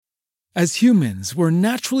As humans, we're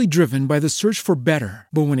naturally driven by the search for better.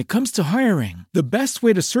 But when it comes to hiring, the best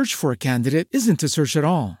way to search for a candidate isn't to search at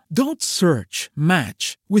all. Don't search,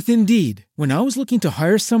 match with Indeed. When I was looking to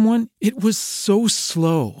hire someone, it was so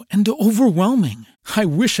slow and overwhelming. I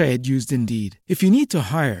wish I had used Indeed. If you need to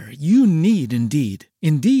hire, you need Indeed.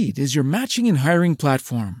 Indeed is your matching and hiring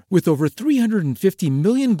platform with over 350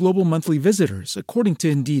 million global monthly visitors, according to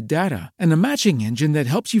Indeed data, and a matching engine that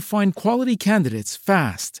helps you find quality candidates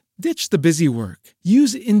fast. Ditch the busy work.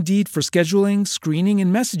 Use Indeed for scheduling, screening,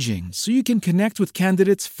 and messaging so you can connect with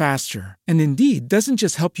candidates faster. And Indeed doesn't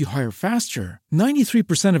just help you hire faster.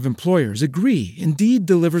 93% of employers agree Indeed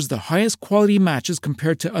delivers the highest quality matches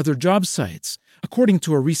compared to other job sites, according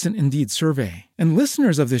to a recent Indeed survey. And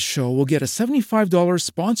listeners of this show will get a $75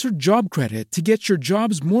 sponsored job credit to get your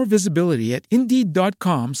jobs more visibility at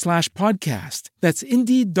Indeed.com/podcast. That's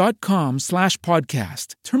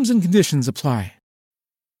Indeed.com/podcast. Terms and conditions apply.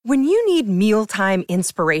 When you need mealtime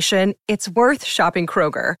inspiration, it's worth shopping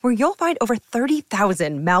Kroger, where you'll find over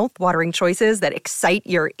 30,000 mouth-watering choices that excite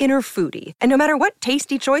your inner foodie. And no matter what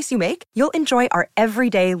tasty choice you make, you'll enjoy our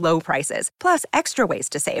everyday low prices, plus extra ways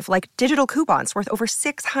to save, like digital coupons worth over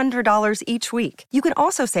 $600 each week. You can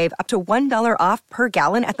also save up to $1 off per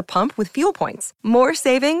gallon at the pump with fuel points. More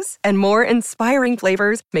savings and more inspiring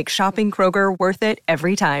flavors make shopping Kroger worth it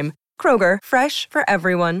every time. Kroger, fresh for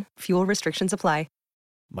everyone. Fuel restrictions apply.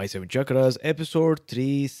 My Seven Chakras, episode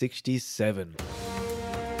 367.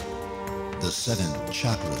 The 7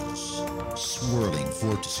 chakras, swirling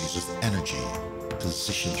vortices of energy,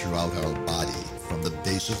 positioned throughout our body from the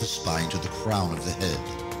base of the spine to the crown of the head.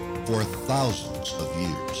 For thousands of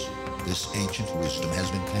years, this ancient wisdom has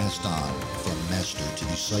been passed on from master to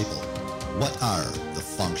disciple. What are the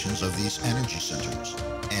functions of these energy centers?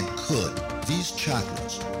 And could these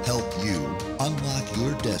chakras help you unlock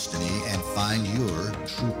your destiny and find your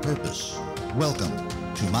true purpose? Welcome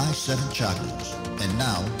to My 7 Chakras. And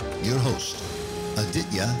now, your host,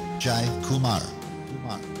 Aditya Jai Kumar.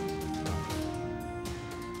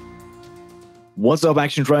 What's up,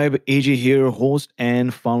 Action Tribe? AJ here, host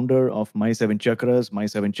and founder of My 7 Chakras,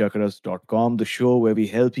 my7chakras.com, the show where we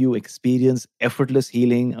help you experience effortless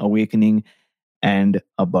healing, awakening, and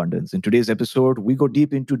abundance. In today's episode, we go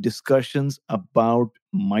deep into discussions about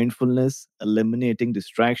mindfulness, eliminating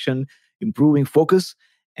distraction, improving focus,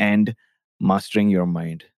 and mastering your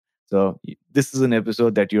mind. So this is an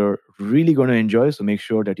episode that you're really going to enjoy, so make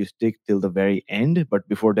sure that you stick till the very end. But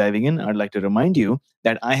before diving in, I'd like to remind you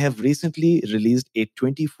that I have recently released a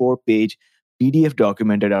 24-page PDF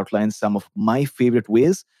document that outlines some of my favorite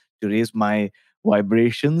ways to raise my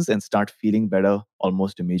vibrations and start feeling better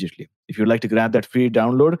almost immediately. If you'd like to grab that free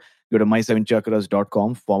download, go to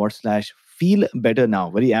my7chakras.com/feel better now.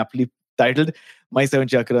 Very aptly titled,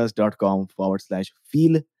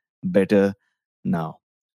 my7chakras.com/feel better now.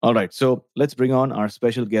 All right, so let's bring on our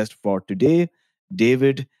special guest for today,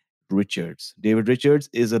 David Richards. David Richards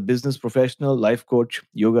is a business professional, life coach,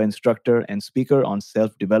 yoga instructor, and speaker on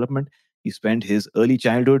self-development. He spent his early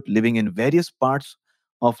childhood living in various parts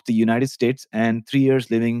of the United States and 3 years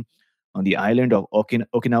living on the island of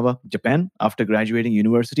Okinawa, Japan. After graduating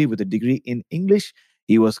university with a degree in English,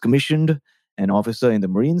 he was commissioned an officer in the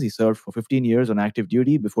Marines. He served for 15 years on active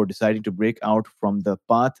duty before deciding to break out from the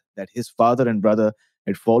path that his father and brother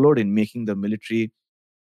had followed in making the military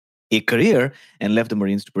a career, and left the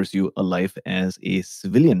Marines to pursue a life as a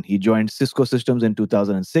civilian. He joined Cisco Systems in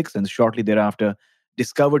 2006 and shortly thereafter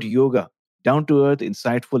discovered yoga. Down to earth,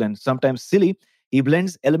 insightful, and sometimes silly, he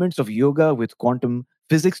blends elements of yoga with quantum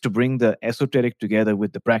physics to bring the esoteric together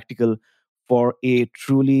with the practical for a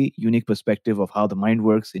truly unique perspective of how the mind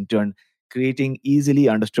works, in turn creating easily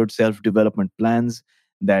understood self-development plans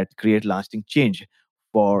that create lasting change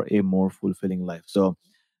for a more fulfilling life. So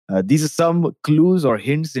these are some clues or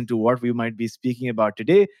hints into what we might be speaking about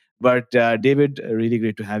today. But David, really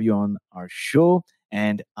great to have you on our show.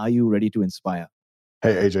 And are you ready to inspire?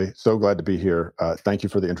 Hey, AJ, so glad to be here. Thank you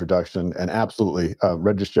for the introduction, and absolutely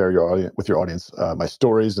ready to share with your audience my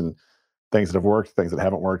stories and things that have worked, things that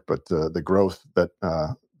haven't worked, but the growth that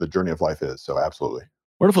the journey of life is. So absolutely.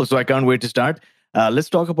 Wonderful. So I can't wait to start. Let's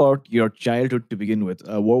talk about your childhood to begin with.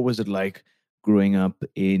 What was it like growing up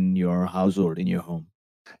in your household, in your home?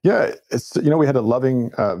 Yeah, we had a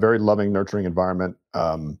loving, very loving, nurturing environment.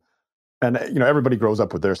 And everybody grows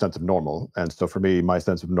up with their sense of normal. And so for me, my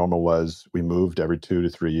sense of normal was we moved every 2 to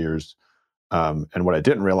 3 years. And what I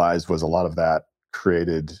didn't realize was a lot of that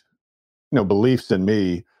created, beliefs in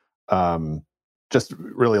me, just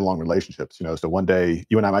really long relationships. So one day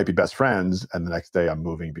you and I might be best friends, and the next day I'm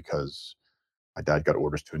moving because my dad got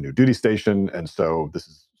orders to a new duty station. And so this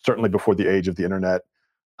is certainly before the age of the internet.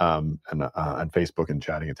 and Facebook and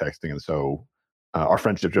chatting and texting. And so our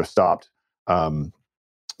friendship just stopped.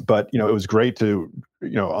 But it was great to,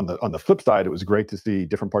 on the flip side, it was great to see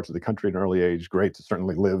different parts of the country at an early age. Great to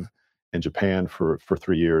certainly live in Japan for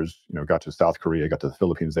 3 years. Got to South Korea, got to the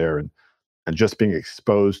Philippines there, and just being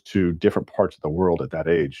exposed to different parts of the world at that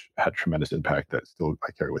age had tremendous impact that still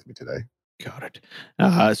I carry with me today. Got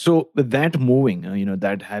it. So with that moving,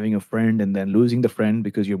 that having a friend and then losing the friend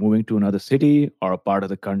because you're moving to another city or a part of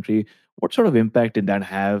the country, what sort of impact did that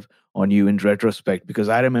have on you in retrospect? Because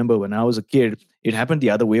I remember when I was a kid, it happened the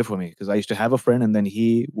other way for me because I used to have a friend and then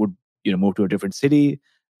he would, move to a different city,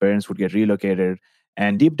 parents would get relocated.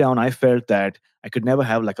 And deep down, I felt that I could never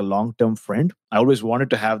have like a long-term friend. I always wanted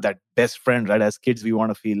to have that best friend, right? As kids, we want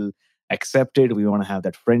to feel accepted. We want to have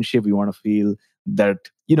that friendship. We want to feel that,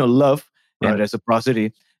 love and Right.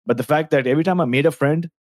 reciprocity. But the fact that every time I made a friend,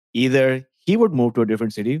 either he would move to a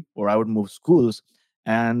different city or I would move schools.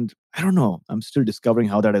 And I don't know, I'm still discovering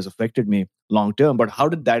how that has affected me long term. But how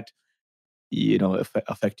did that,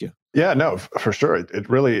 affect you? Yeah, no, for sure. It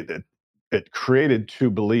really it created two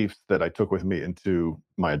beliefs that I took with me into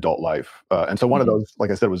my adult life. And so one of Mhm. those, like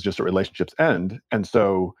I said, was just a relationship's end. And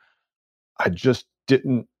so I just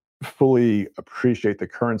didn't fully appreciate the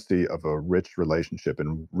currency of a rich relationship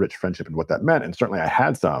and rich friendship and what that meant. And certainly I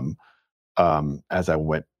had some as I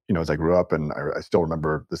went, as I grew up. And I still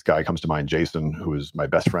remember this guy comes to mind, Jason, who was my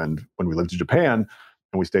best friend when we lived in Japan.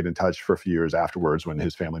 And we stayed in touch for a few years afterwards when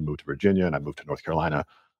his family moved to Virginia and I moved to North Carolina.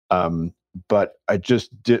 But I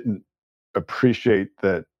just didn't appreciate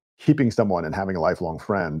that keeping someone and having a lifelong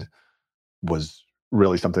friend was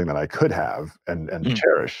really something that I could have and Mm.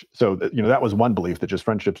 cherish. So that was one belief that just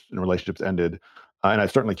friendships and relationships ended. And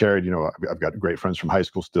I've certainly carried, I've got great friends from high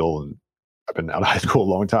school still, and I've been out of high school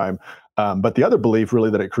a long time. But the other belief really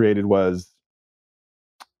that it created was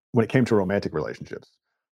when it came to romantic relationships.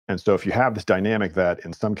 And so if you have this dynamic that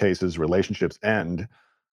in some cases relationships end,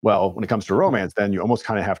 well, when it comes to romance, then you almost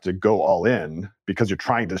kind of have to go all in because you're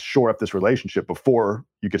trying to shore up this relationship before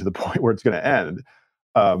you get to the point where it's going to end.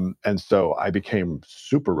 And so I became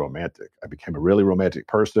super romantic. I became a really romantic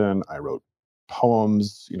person. I wrote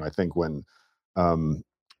poems. I think when um,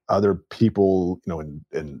 other people,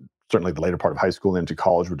 in certainly the later part of high school and into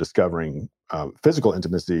college, were discovering physical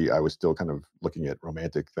intimacy, I was still kind of looking at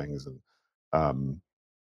romantic things. And um,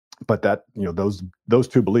 but that those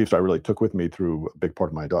two beliefs I really took with me through a big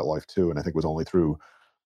part of my adult life too. And I think it was only through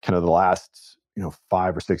kind of the last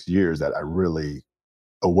 5 or 6 years that I really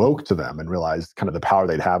awoke to them and realized kind of the power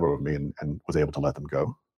they'd have over me and was able to let them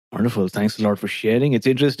go. Wonderful. Thanks a lot for sharing. It's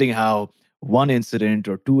interesting how one incident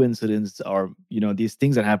or two incidents or, these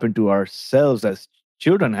things that happen to ourselves as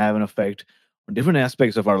children have an effect on different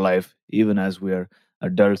aspects of our life, even as we're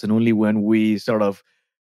adults. And only when we sort of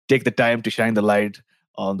take the time to shine the light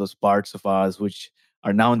on those parts of us which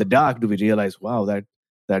are now in the dark do we realize, wow, that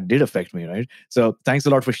did affect me, right? So thanks a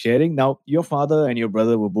lot for sharing. Now, your father and your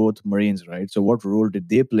brother were both Marines, right? So what role did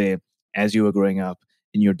they play as you were growing up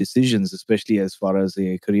in your decisions, especially as far as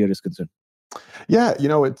a career is concerned? Yeah,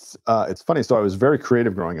 it's funny. So I was very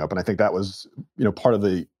creative growing up, and I think that was part of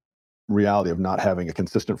the reality of not having a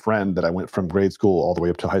consistent friend that I went from grade school all the way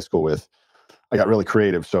up to high school with. I got really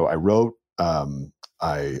creative, so I wrote,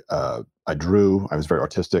 I drew. I was very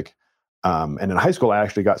artistic, and in high school, I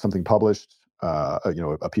actually got something published.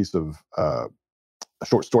 A piece of a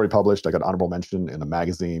short story published. I got honorable mention in a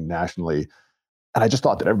magazine nationally, and I just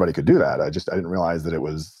thought that everybody could do that. I didn't realize that it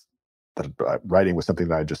was that writing was something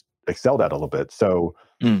that I just excelled at a little bit. So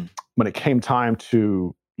Mm. when it came time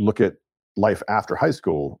to look at life after high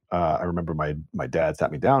school, I remember my dad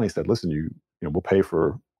sat me down. He said, "Listen, we'll pay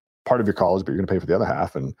for part of your college, but you're going to pay for the other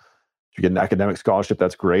half. And if you get an academic scholarship,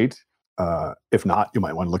 that's great. If not, you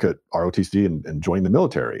might want to look at ROTC and join the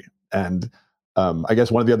military." And I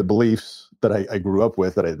guess one of the other beliefs that I grew up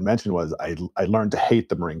with that I had mentioned was I learned to hate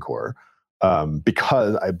the Marine Corps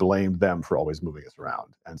because I blamed them for always moving us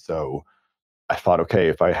around. And so I thought, okay,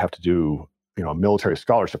 if I have to do a military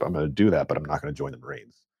scholarship, I'm going to do that, but I'm not going to join the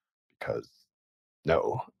Marines because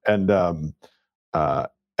no. Uh,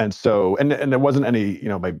 and so there wasn't any,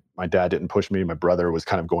 my dad didn't push me. My brother was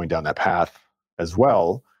kind of going down that path as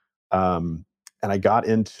well. And I got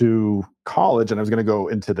into college and I was going to go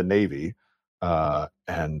into the Navy. So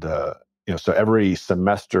every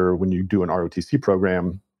semester when you do an ROTC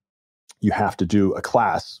program, you have to do a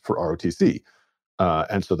class for ROTC.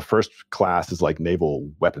 And so the first class is like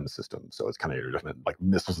naval weapons systems. So it's kind of your different like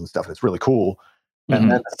missiles and stuff. And it's really cool. And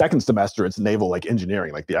then Mhm. the second semester, it's naval like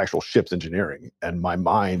engineering, like the actual ship's engineering. And my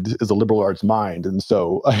mind is a liberal arts mind. And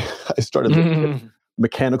so I started looking at Mhm.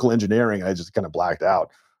 mechanical engineering. And I just kind of blacked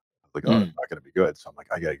out. Like, oh, it's not going to be good. So I'm like,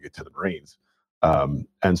 I got to get to the Marines.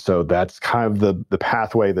 And so that's kind of the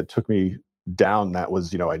pathway that took me down. That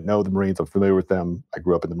was, I know the Marines, I'm familiar with them. I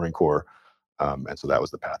grew up in the Marine Corps. And so that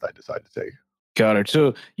was the path I decided to take. Got it.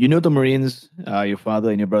 So you know the Marines, your father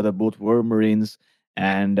and your brother both were Marines,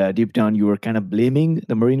 and deep down you were kind of blaming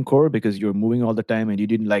the Marine Corps because you were moving all the time and you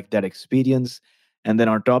didn't like that experience. And then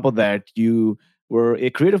on top of that, you were a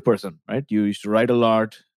creative person, right? You used to write a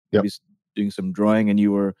lot, Yep. maybe doing some drawing, and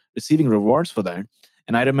you were receiving rewards for that.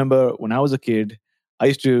 And I remember when I was a kid, I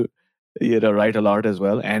used to write a lot as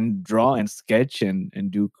well and draw and sketch and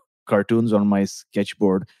do cartoons on my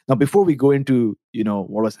sketchboard. Now, before we go into,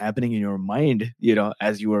 what was happening in your mind,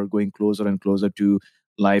 as you were going closer and closer to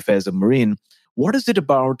life as a Marine, what is it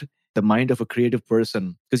about the mind of a creative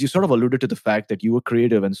person? Because you sort of alluded to the fact that you were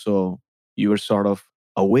creative and so you were sort of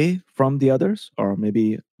away from the others or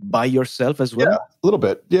maybe by yourself as well. Yeah, a little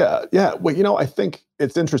bit. Yeah. Yeah. Well, I think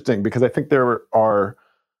it's interesting because I think there are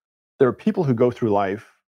people who go through life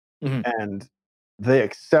Mhm. and they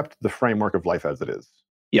accept the framework of life as it is.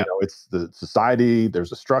 Yeah. It's the society,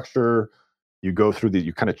 there's a structure. You go through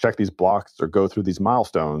you kind of check these blocks or go through these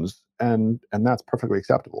milestones, and that's perfectly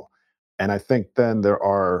acceptable. And I think then there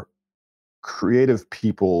are creative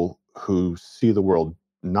people who see the world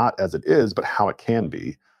not as it is, but how it can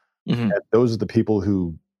be. Mhm. And those are the people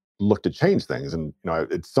who look to change things. And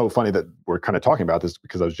it's so funny that we're kind of talking about this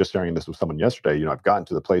because I was just sharing this with someone yesterday. I've gotten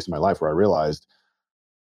to the place in my life where I realized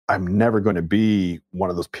I'm never going to be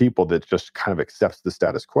one of those people that just kind of accepts the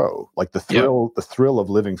status quo. Like the thrill of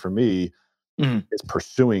living for me Mhm. is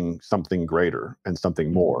pursuing something greater and something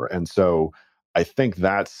Mhm. more. And so I think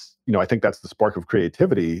that's the spark of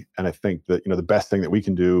creativity. And I think that, the best thing that we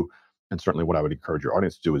can do, and certainly what I would encourage your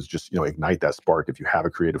audience to do, is just, ignite that spark. If you have a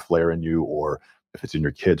creative flair in you, or if it's in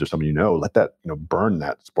your kids or someone, let that, burn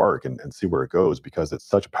that spark and see where it goes, because it's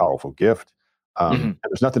such a powerful gift. Mhm. And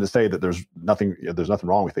there's nothing to say that there's nothing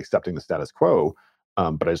wrong with accepting the status quo.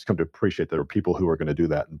 But I just come to appreciate there are people who are going to do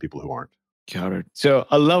that and people who aren't. Got it. So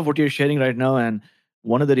I love what you're sharing right now. And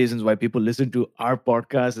one of the reasons why people listen to our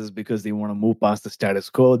podcast is because they want to move past the status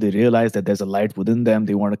quo. They realize that there's a light within them.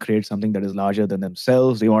 They want to create something that is larger than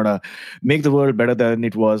themselves. They want to make the world better than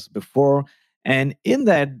it was before. And in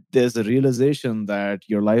that, there's a realization that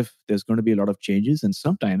your life, there's going to be a lot of changes. And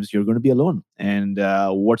sometimes you're going to be alone. And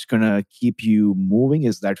what's going to keep you moving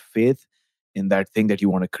is that faith in that thing that you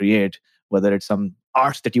want to create, whether it's some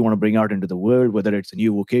arts that you want to bring out into the world, whether it's a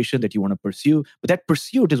new vocation that you want to pursue. But that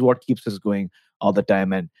pursuit is what keeps us going all the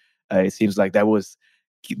time. And it seems like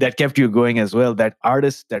that kept you going as well. That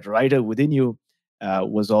artist, that writer within you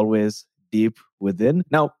was always deep within.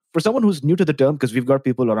 Now, for someone who's new to the term, because we've got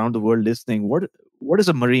people around the world listening, what is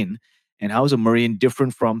a Marine? And how is a Marine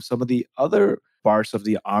different from some of the other parts of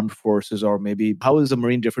the armed forces? Or maybe how is a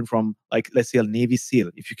Marine different from, like, let's say, a Navy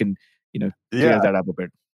SEAL? If you can, clear Yeah. that up a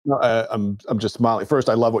bit. No, I'm just smiling. First,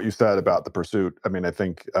 I love what you said about the pursuit. I mean, I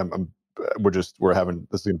think we're having,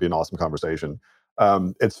 this is going to be an awesome conversation.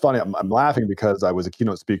 It's funny. I'm laughing because I was a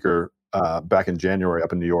keynote speaker back in January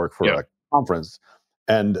up in New York for a conference,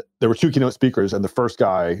 and there were two keynote speakers, and the first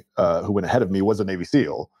guy who went ahead of me was a Navy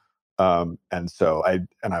SEAL, and so I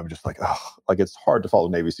was just like, oh, like it's hard to follow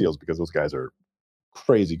Navy SEALs because those guys are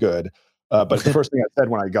crazy good. But the first thing I said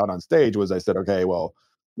when I got on stage was, I said, okay, well,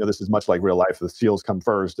 this is much like real life. The SEALs come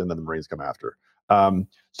first and then the Marines come after.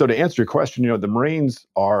 So to answer your question, the Marines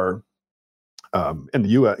are in the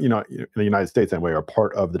U.S., in the United States anyway, are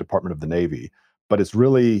part of the Department of the Navy. But it's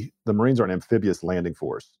really, the Marines are an amphibious landing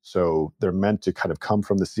force. So they're meant to kind of come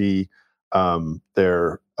from the sea. They're,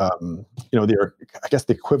 they're, I guess,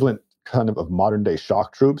 the equivalent kind of modern day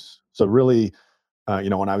shock troops. So really,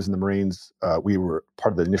 when I was in the Marines, we were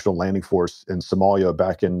part of the initial landing force in Somalia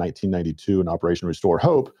back in 1992 in Operation Restore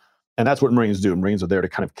Hope. And that's what Marines do. Marines are there to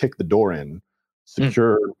kind of kick the door in,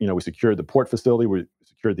 secure, we secured the port facility, we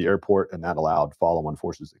secured the airport, and that allowed follow-on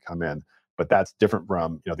forces to come in. But that's different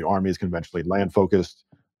from, the Army is conventionally land focused.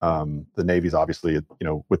 The Navy's obviously,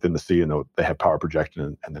 within the sea, and they have power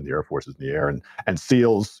projection, and then the Air Force is in the air. And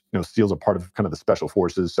SEALs, SEALs are part of kind of the special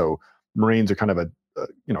forces. So Marines are kind of a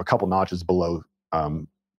couple notches below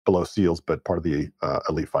SEALs, but part of the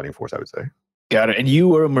elite fighting force, I would say. Got it. And you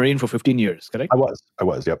were a Marine for 15 years, correct? I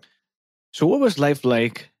was, yep. So what was life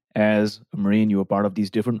like as a Marine? You were part of these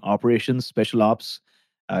different operations, special ops.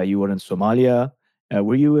 You were in Somalia.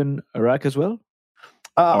 Were you in Iraq as well?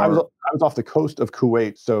 I was off the coast of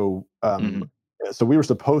Kuwait. So so we were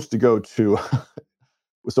supposed to go to,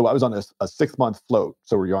 so I was on a 6-month float.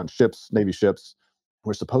 So we're on ships, Navy ships.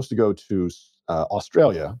 We're supposed to go to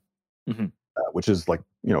Australia, which is like,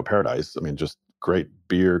 paradise. I mean, just great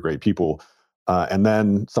beer, great people. And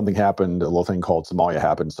then something happened, a little thing called Somalia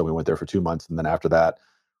happened. So we went there for 2 months. And then after that,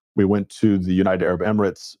 we went to the United Arab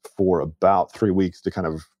Emirates for about 3 weeks to kind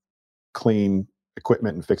of clean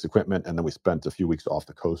equipment and fix equipment. And then we spent a few weeks off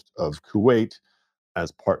the coast of Kuwait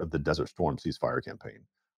as part of the Desert Storm ceasefire campaign.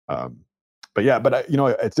 But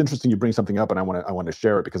it's interesting you bring something up, and I want to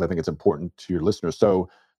share it because I think it's important to your listeners. So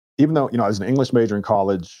even though I was an English major in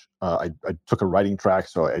college, I took a writing track,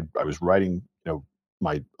 so I was writing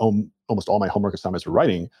my own, almost all my homework assignments were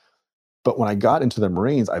writing. But when I got into the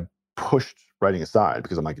Marines, I pushed writing aside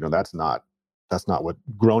because I'm like, that's not what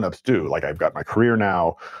grown-ups do. Like, I've got my career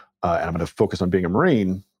now, and I'm going to focus on being a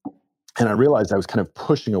Marine. And I realized I was kind of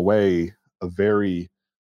pushing away a very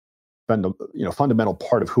fundamental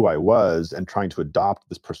part of who I was and trying to adopt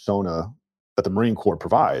this persona that the Marine Corps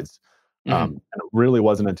provides. And it really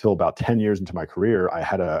wasn't until about 10 years into my career,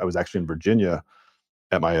 I was actually in Virginia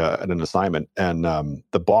at an assignment, and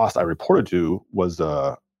the boss I reported to was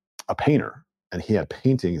a painter, and he had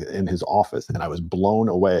painting in his office, and I was blown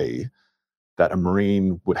away that a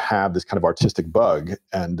Marine would have this kind of artistic bug,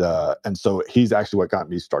 and so he's actually what got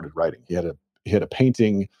me started writing. He had a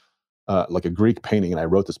painting, like a Greek painting, and I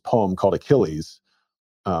wrote this poem called Achilles,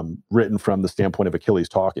 written from the standpoint of Achilles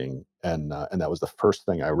talking, and that was the first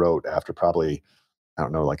thing I wrote after probably, I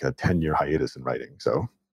don't know, like a 10-year hiatus in writing. So.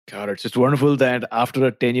 God, it's just wonderful that after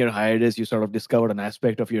a 10-year hiatus, you sort of discovered an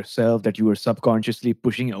aspect of yourself that you were subconsciously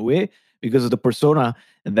pushing away because of the persona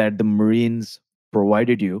that the Marines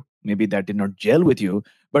provided you. Maybe that did not gel with you.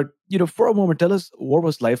 But, for a moment, tell us, what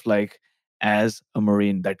was life like as a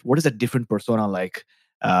Marine? What is a different persona like?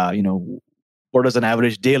 What is an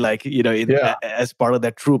average day like, as part of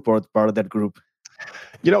that troop or part of that group?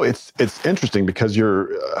 It's interesting because if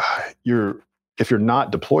you're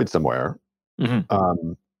not deployed somewhere,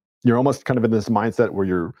 you're almost kind of in this mindset where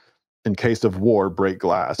you're, in case of war, break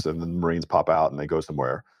glass, and then the Marines pop out and they go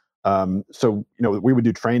somewhere. So we would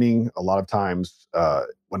do training a lot of times.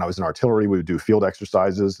 When I was in artillery, we would do field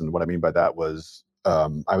exercises, and what I mean by that was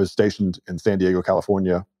I was stationed in San Diego,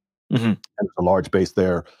 California, and there's a large base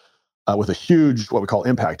there with a huge, what we call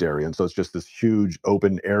impact area, and so it's just this huge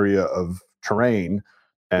open area of terrain,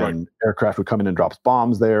 and aircraft would come in and drop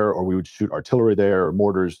bombs there, or we would shoot artillery there or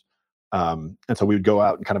mortars. And so we would go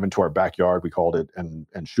out and kind of into our backyard, we called it, and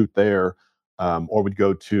shoot there. Or we'd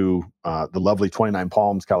go to the lovely 29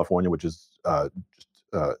 Palms, California, which is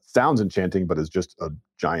sounds enchanting, but is just a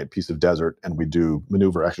giant piece of desert. And we do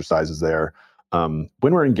maneuver exercises there. When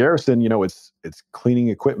we're in garrison, it's cleaning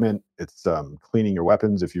equipment, it's cleaning your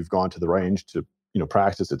weapons. If you've gone to the range to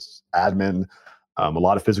practice, it's admin, a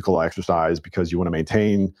lot of physical exercise because you want to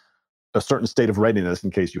maintain a certain state of readiness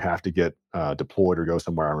in case you have to get deployed or go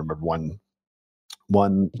somewhere. I remember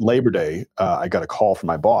one Labor Day, I got a call from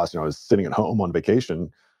my boss. I was sitting at home on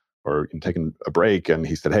vacation or taking a break, and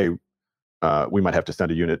he said, "Hey, we might have to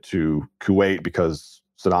send a unit to Kuwait because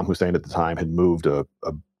Saddam Hussein at the time had moved a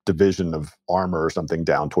division of armor or something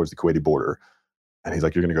down towards the Kuwaiti border." And he's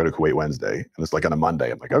like, "You're going to go to Kuwait Wednesday," and it's like on a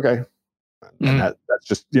Monday. I'm like, "Okay," and that's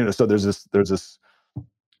just So there's this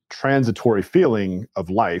transitory feeling of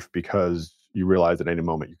life because you realize at any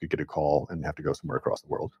moment you could get a call and have to go somewhere across the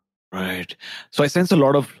world. Right. So I sense a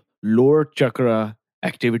lot of lower chakra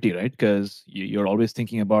activity, right? Because you're always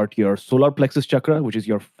thinking about your solar plexus chakra, which is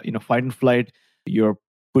your fight and flight. You're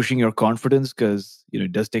pushing your confidence because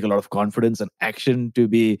it does take a lot of confidence and action to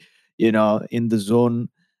be in the zone.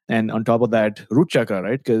 And on top of that, root chakra,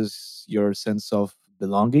 right? Because your sense of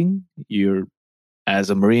belonging, you're, as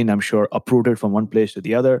a Marine, I'm sure, uprooted from one place to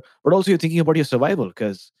the other. But also you're thinking about your survival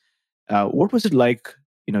because what was it like,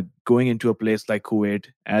 going into a place like Kuwait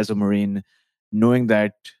as a Marine, knowing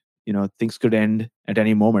that, things could end at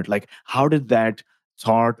any moment? Like, how did that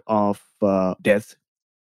thought of death,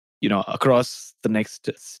 across the next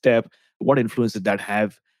step, what influence did that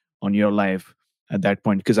have on your life at that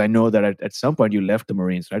point? Because I know that at some point you left the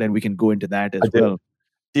Marines, right? And we can go into that as well.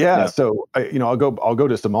 Yeah. So I'll go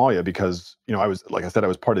to Somalia because I was, like I said, I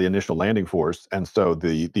was part of the initial landing force, and so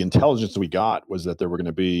the intelligence we got was that there were going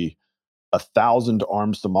to be 1,000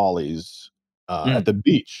 armed Somalis at the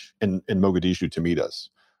beach in Mogadishu to meet us.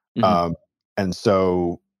 And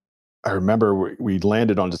so I remember we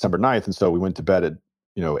landed on December 9th, and so we went to bed at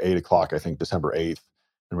 8 o'clock, I think December 8th,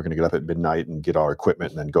 and we're going to get up at midnight and get our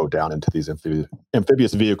equipment and then go down into these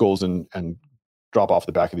amphibious vehicles and drop off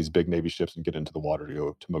the back of these big Navy ships and get into the water to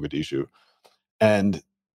go to Mogadishu. And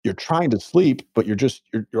you're trying to sleep, but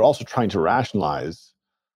you're also trying to rationalize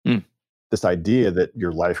this idea that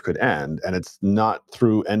your life could end. And it's not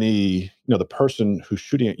through any, the person who's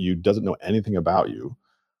shooting at you doesn't know anything about you.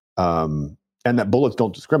 and that bullets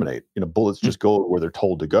don't discriminate. Bullets just go where they're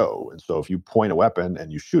told to go. And so if you point a weapon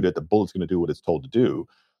and you shoot it, the bullet's going to do what it's told to do.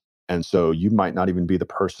 And so you might not even be the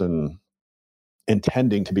person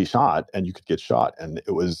intending to be shot, and you could get shot. And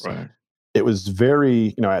it was Right.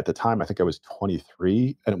 very, at the time, I think I was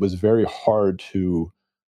 23, and it was very hard to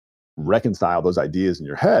reconcile those ideas in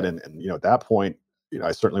your head. And at that point,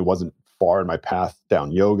 I certainly wasn't far in my path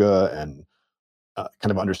down yoga and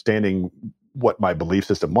kind of understanding what my belief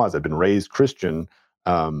system was. I'd been raised Christian,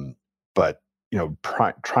 but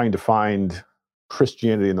trying to find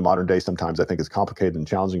Christianity in the modern day sometimes I think is complicated and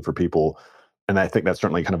challenging for people. And I think that's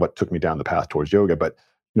certainly kind of what took me down the path towards yoga. But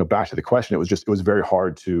back to the question, it was very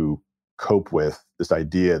hard to cope with this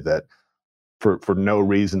idea that for no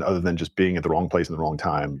reason other than just being at the wrong place in the wrong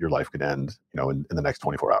time, your life could end, in the next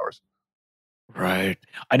 24 hours. Right.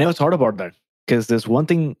 I never thought about that, because there's one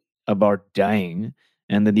thing about dying,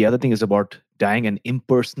 and then the other thing is about dying an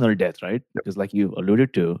impersonal death, right? Because like you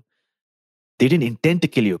alluded to, they didn't intend to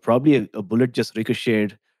kill you. Probably a bullet just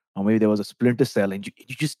ricocheted, or maybe there was a splinter cell and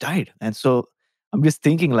you just died. And so I'm just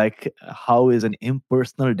thinking, like, how is an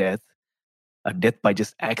impersonal death, a death by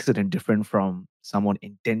just accident, different from someone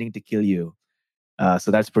intending to kill you?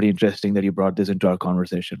 So that's pretty interesting that you brought this into our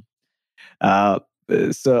conversation. So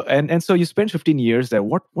you spent 15 years there.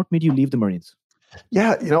 What made you leave the Marines?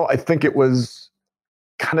 Yeah, I think it was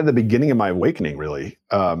kind of the beginning of my awakening, really.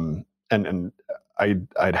 And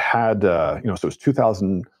I'd had, so it was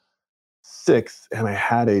 2006, and I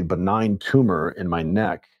had a benign tumor in my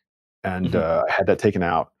neck, and I had that taken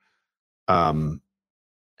out. And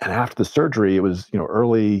after the surgery, it was,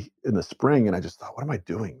 early in the spring, and I just thought, what am I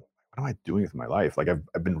doing? What am I doing with my life? Like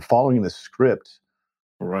I've been following this script,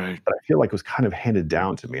 Right. but I feel like it was kind of handed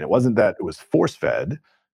down to me. And it wasn't that it was force fed,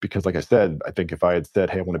 because like I said, I think if I had said,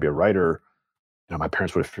 hey, I want to be a writer, my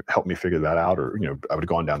parents would have helped me figure that out, or, I would have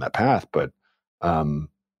gone down that path. But I'm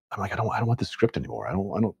like, I don't want this script anymore. I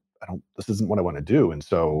don't, this isn't what I want to do. And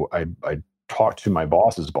so I talked to my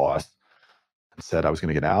boss's boss and said I was going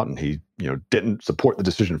to get out, and he, didn't support the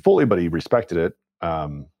decision fully, but he respected it.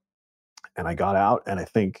 And I got out, and I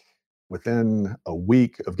think within a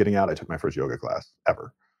week of getting out, I took my first yoga class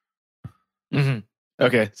ever. Mm-hmm.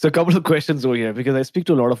 Okay, so a couple of questions over here, because I speak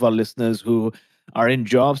to a lot of our listeners who are in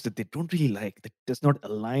jobs that they don't really like, that does not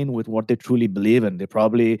align with what they truly believe in. They're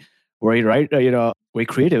probably very very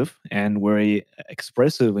creative and very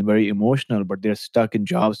expressive and very emotional, but they're stuck in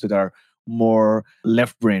jobs that are more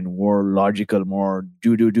left brain, more logical, more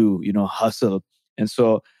do, hustle. And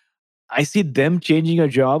so I see them changing a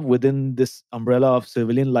job within this umbrella of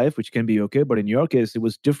civilian life, which can be okay. But in your case, it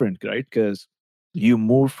was different, right? Because you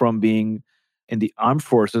moved from being in the armed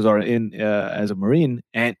forces or in as a Marine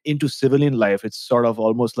and into civilian life. It's sort of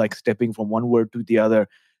almost like stepping from one word to the other.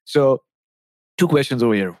 So 2 questions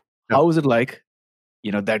over here. Yeah. How was it like,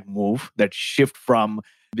 that move, that shift from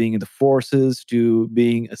being in the forces to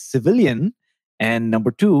being a civilian? And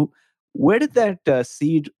number 2, where did that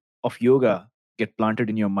seed of yoga get planted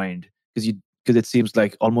in your mind? Because it seems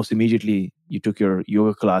like almost immediately you took your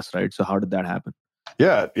yoga class, right? So how did that happen?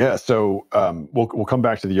 Yeah. So we'll come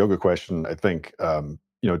back to the yoga question. I think to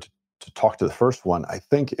talk to the first one, I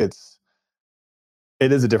think it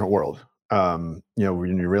is a different world. When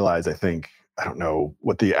you realize, I think, I don't know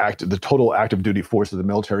what the total active duty force of the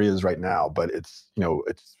military is right now, but it's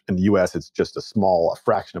in the U.S. it's just a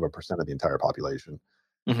fraction of a percent of the entire population,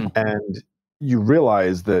 and you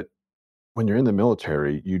realize that when you're in the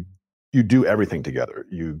military, you do everything together.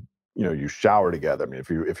 You shower together. I mean, if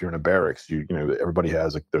you're in a barracks, everybody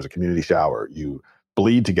there's a community shower. You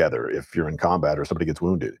bleed together if you're in combat or somebody gets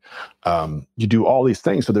wounded. You do all these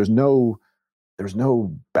things, so there's no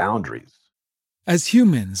boundaries. As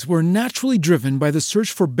humans, we're naturally driven by the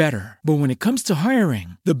search for better. But when it comes to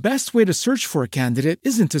hiring, the best way to search for a candidate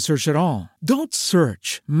isn't to search at all. Don't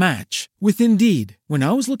search, match with Indeed. When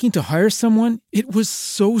I was looking to hire someone, it was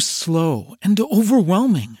so slow and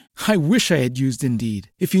overwhelming. I wish I had used Indeed.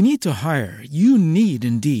 If you need to hire, you need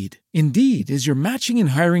Indeed. Indeed is your matching and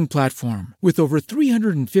hiring platform with over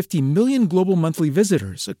 350 million global monthly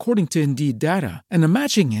visitors, according to Indeed data, and a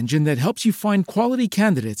matching engine that helps you find quality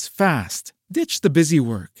candidates fast. Ditch the busy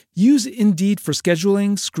work. Use Indeed for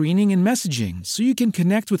scheduling, screening, and messaging so you can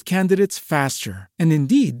connect with candidates faster. And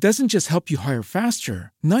Indeed doesn't just help you hire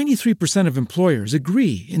faster. 93% of employers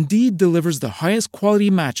agree Indeed delivers the highest quality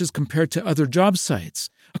matches compared to other job sites,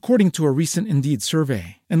 according to a recent Indeed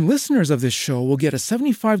survey. And listeners of this show will get a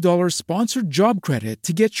 $75 sponsored job credit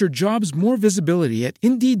to get your jobs more visibility at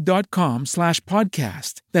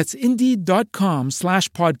Indeed.com/podcast. That's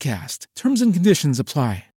Indeed.com/podcast. Terms and conditions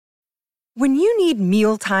apply. When you need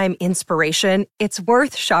mealtime inspiration, it's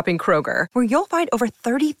worth shopping Kroger, where you'll find over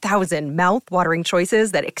 30,000 mouth-watering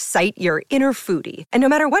choices that excite your inner foodie. And no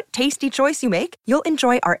matter what tasty choice you make, you'll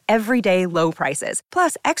enjoy our everyday low prices,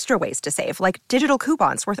 plus extra ways to save, like digital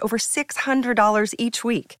coupons worth over $600 each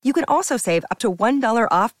week. You can also save up to $1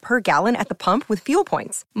 off per gallon at the pump with fuel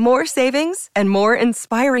points. More savings and more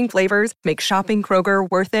inspiring flavors make shopping Kroger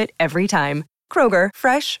worth it every time. Kroger,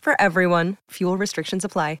 fresh for everyone. Fuel restrictions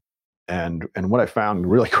apply. And what I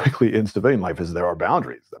found really quickly in civilian life is there are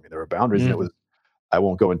boundaries. I mean, there are boundaries, and it was, I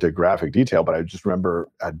won't go into graphic detail, but I just remember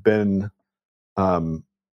I'd been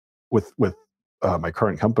with my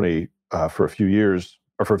current company for a few years,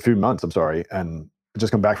 or for a few months, I'm sorry, and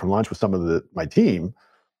just come back from lunch with some of my team,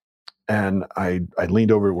 and I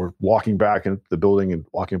leaned over. We're walking back into the building and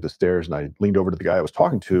walking up the stairs, and I leaned over to the guy I was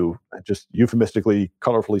talking to, and just euphemistically,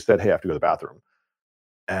 colorfully said, "Hey, I have to go to the bathroom."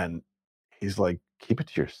 And he's like, "Keep it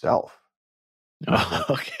to yourself." Oh,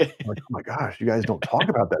 okay. I'm like, "Oh my gosh, you guys don't talk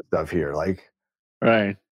about that stuff here." Like,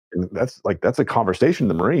 Right. and that's a conversation in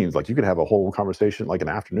the Marines. Like, you could have a whole conversation, like an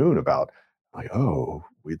afternoon, about, like, oh,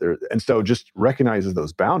 we there. And so just recognizes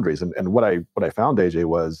those boundaries. And what I found, AJ,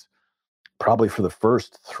 was probably for the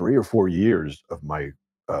first 3 or 4 years of my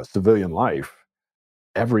civilian life,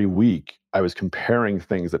 every week I was comparing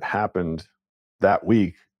things that happened that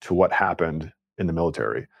week to what happened in the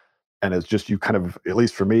military. And it's just, you kind of, at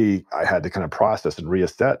least for me, I had to kind of process and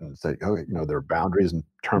reassess and say, okay, there are boundaries in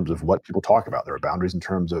terms of what people talk about. There are boundaries in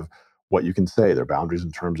terms of what you can say. There are boundaries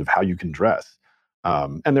in terms of how you can dress.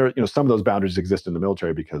 And there, some of those boundaries exist in the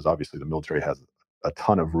military because obviously the military has a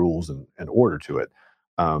ton of rules and order to it.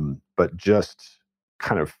 But just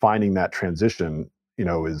kind of finding that transition,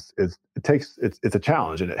 it's a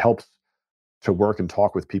challenge, and it helps to work and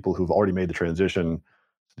talk with people who've already made the transition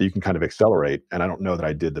so that you can kind of accelerate. And I don't know that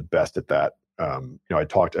I did the best at that. I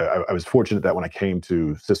was fortunate that when I came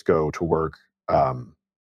to Cisco to work,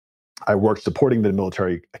 I worked supporting the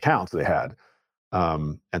military accounts they had.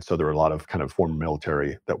 And so there were a lot of kind of former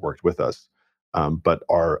military that worked with us. But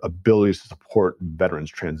our ability to support veterans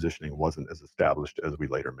transitioning wasn't as established as we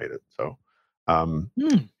later made it. So,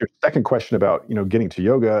 your second question about getting to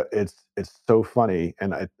yoga, it's so funny,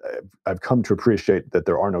 and I've come to appreciate that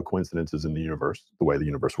there are no coincidences in the universe, the way the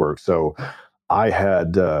universe works. So, I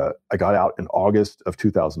got out in August of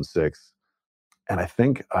 2006, and I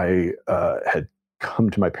think I had come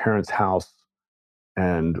to my parents' house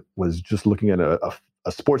and was just looking at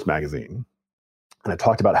a sports magazine, and I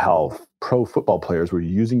talked about how pro football players were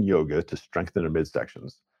using yoga to strengthen their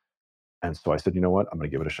midsections. And so I said, you know what? I'm going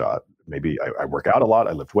to give it a shot. Maybe I work out a lot.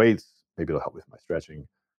 I lift weights. Maybe it'll help with my stretching.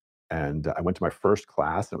 And I went to my first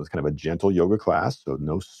class, and it was kind of a gentle yoga class. So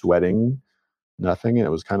no sweating, nothing. And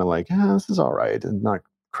it was kind of like, this is all right. And not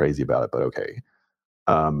crazy about it, but okay.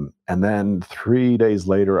 And then 3 days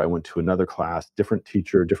later, I went to another class, different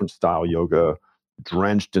teacher, different style yoga,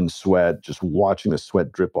 drenched in sweat, just watching the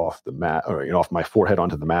sweat drip off the mat, or off my forehead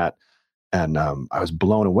onto the mat. And I was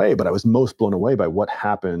blown away, but I was most blown away by what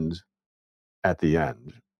happened at the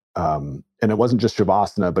end. And it wasn't just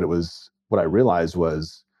Shavasana, but it was, what I realized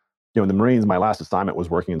was, in the Marines, my last assignment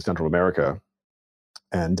was working in Central America,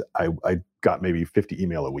 and I got maybe 50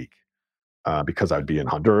 email a week because I'd be in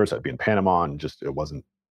Honduras, I'd be in Panama, and just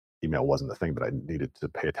email wasn't the thing that I needed to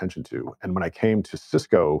pay attention to. And when I came to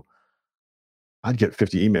Cisco, I'd get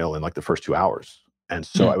 50 email in like the first 2 hours. And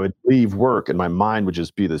so I would leave work, and my mind would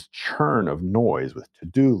just be this churn of noise with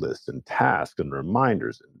to-do lists and tasks and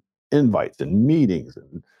reminders and invites and meetings.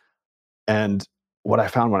 And what I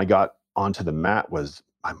found when I got onto the mat was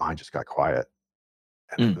my mind just got quiet.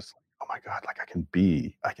 And it was like, oh my God, like I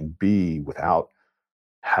can be without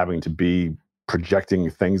having to be projecting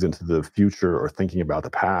things into the future or thinking about the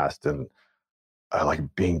past. And like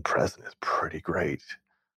being present is pretty great.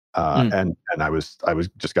 And I was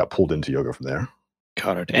just got pulled into yoga from there.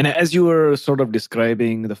 Got it. And as you were sort of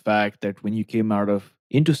describing the fact that when you came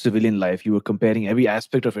into civilian life, you were comparing every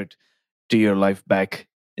aspect of it to your life back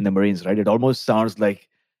in the Marines, right? It almost sounds like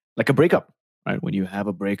a breakup, right? When you have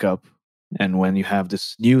a breakup and when you have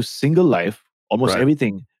this new single life, almost Right.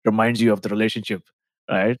 everything reminds you of the relationship,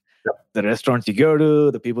 right? Yep. The restaurants you go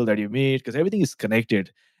to, the people that you meet, because everything is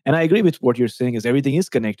connected. And I agree with what you're saying is everything is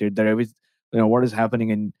connected. What is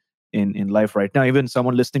happening in life right now. Even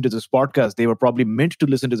someone listening to this podcast, they were probably meant to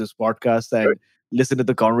listen to this podcast and Right. listen to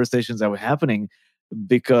the conversations that were happening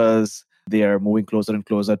because they are moving closer and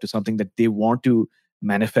closer to something that they want to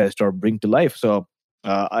manifest or bring to life. So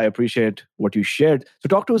I appreciate what you shared. So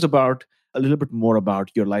talk to us about a little bit more about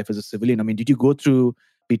your life as a civilian. I mean, did you go through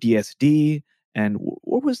PTSD? And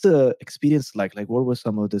what was the experience like? Like, what were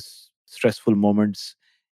some of the stressful moments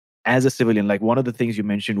as a civilian, like one of the things you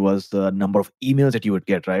mentioned was the number of emails that you would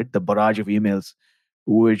get, right? The barrage of emails,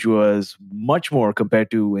 which was much more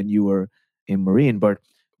compared to when you were a Marine. But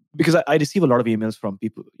because I receive a lot of emails from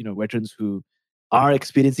people, veterans who are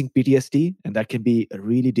experiencing PTSD, and that can be a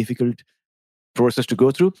really difficult process to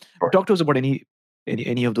go through. Sure. Talk to us about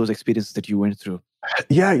any of those experiences that you went through.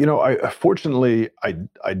 Yeah, I fortunately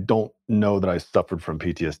I don't know that I suffered from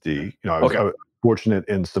PTSD. I was fortunate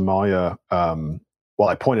in Somalia. While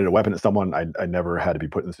I pointed a weapon at someone, I never had to be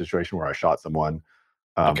put in a situation where I shot someone.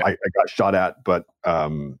 I got shot at, but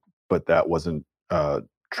that wasn't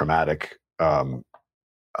traumatic. So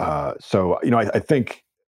I think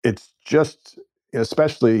it's just,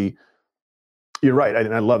 especially, you're right,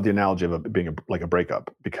 and I love the analogy of it being like a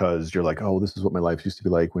breakup, because you're like, oh, this is what my life used to be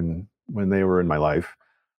like when they were in my life,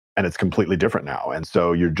 and it's completely different now, and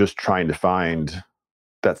so you're just trying to find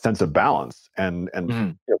that sense of balance, and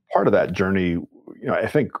Mhm. part of that journey, I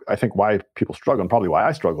think why people struggle, and probably why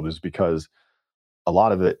I struggled, is because a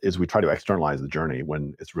lot of it is we try to externalize the journey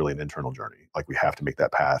when it's really an internal journey. Like, we have to make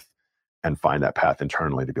that path and find that path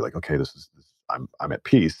internally to be like, okay, I'm at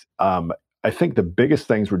peace. I think the biggest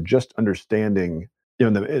things were just understanding,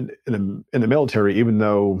 in the military, even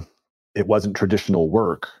though it wasn't traditional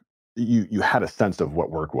work, you had a sense of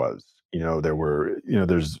what work was. There were,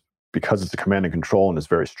 there's, because it's a command and control and it's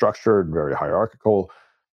very structured and very hierarchical,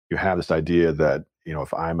 you have this idea that,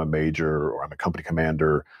 if I'm a major or I'm a company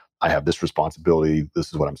commander, I have this responsibility. This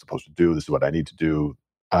is what I'm supposed to do. This is what I need to do.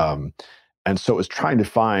 Um, and so it's trying to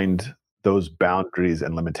find those boundaries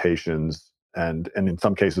and limitations, and in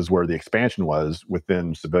some cases where the expansion was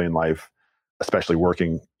within civilian life, especially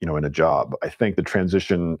working, in a job. I think the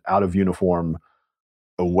transition out of uniform,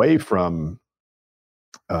 away from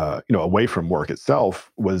away from work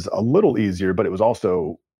itself, was a little easier, but it was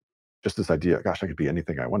also just this idea, gosh, I could be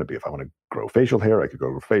anything I want to be. If I want to grow facial hair, I could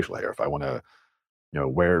grow facial hair. If I want to,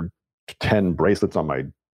 wear 10 bracelets on my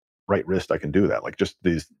right wrist, I can do that. Like, just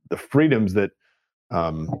the freedoms that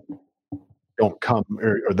um, don't come,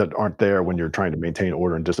 or that aren't there when you're trying to maintain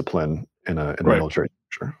order and discipline in a Right. military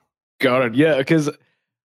structure. Got it. Yeah, because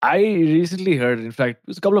I recently heard, in fact, it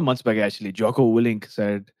was a couple of months back actually, Jocko Willink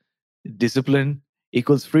said, discipline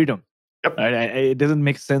equals freedom. Yep. Right? It doesn't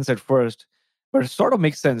make sense at first, but it sort of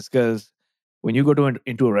makes sense, because when you go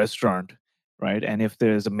into a restaurant, right, and if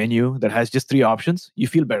there's a menu that has just 3 options, you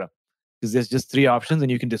feel better because there's just 3 options and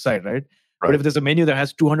you can decide, right? But Right. if there's a menu that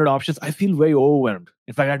has 200 options, I feel very overwhelmed.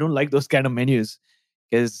 In fact, I don't like those kind of menus,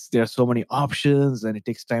 because there are so many options and it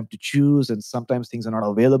takes time to choose, and sometimes things are not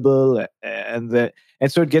available, and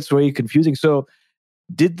so it gets very confusing. So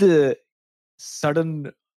did the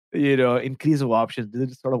sudden, increase of options,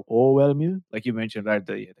 did it sort of overwhelm you, like you mentioned, right?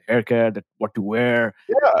 The haircut, what to wear.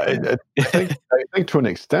 Yeah, I think to an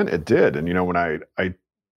extent it did. And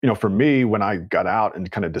when for me, when I got out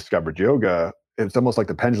and kind of discovered yoga, it's almost like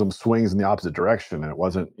the pendulum swings in the opposite direction. And it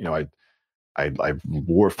wasn't, I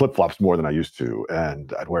wore flip flops more than I used to,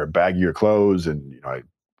 and I'd wear baggier clothes, and I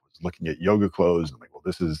was looking at yoga clothes, and I'm like, well,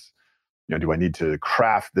 this is, do I need to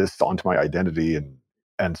craft this onto my identity?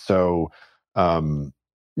 And so,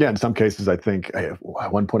 yeah, in some cases, I think at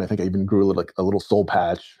one point, I think I even grew a little soul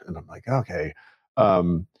patch, and I'm like, okay.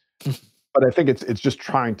 Um, but I think it's just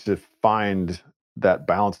trying to find that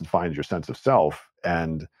balance and find your sense of self.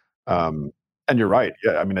 And you're right.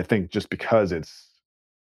 Yeah, I mean, I think just because it's,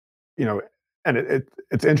 you know, and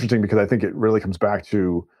it's interesting, because I think it really comes back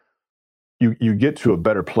to, you get to a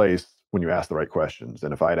better place when you ask the right questions.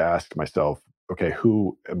 And if I'd asked myself, okay,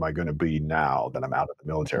 who am I going to be now that I'm out of the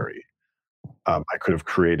military? I could have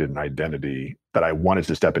created an identity that I wanted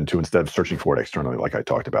to step into, instead of searching for it externally, like I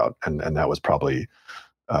talked about. And that was probably,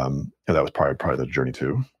 that was part of the journey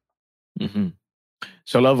too. Hmm.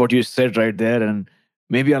 So I love what you said right there, and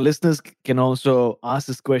maybe our listeners can also ask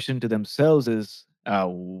this question to themselves: is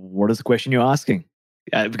what is the question you're asking?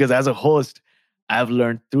 Because as a host, I've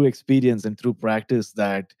learned through experience and through practice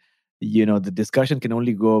that the discussion can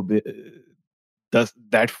only go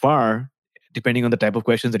that far, depending on the type of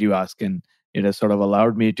questions that you ask, and it has sort of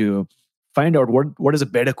allowed me to find out what is a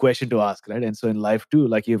better question to ask, right? And so in life too,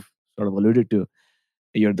 like you've sort of alluded to,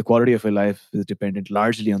 the quality of your life is dependent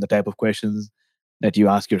largely on the type of questions that you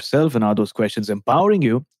ask yourself, and are those questions empowering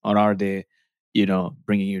you, or are they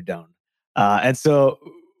bringing you down? And so,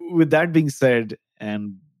 with that being said,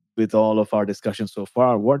 and with all of our discussion so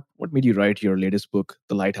far, what made you write your latest book,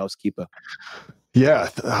 The Lighthouse Keeper? Yeah,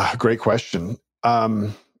 great question.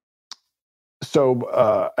 And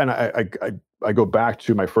I go back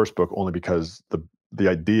to my first book only because the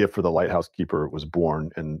idea for The Lighthouse Keeper was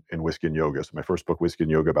born in Whiskey and Yoga. So my first book, Whiskey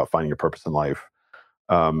and Yoga, about finding your purpose in life.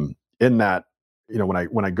 In that,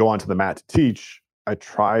 when I go onto the mat to teach, I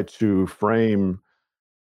try to frame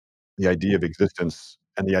the idea of existence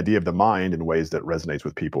and the idea of the mind in ways that resonates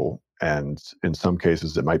with people. And in some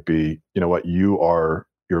cases, it might be, you know what, you are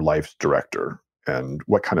your life's director. And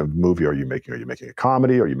what kind of movie are you making? Are you making a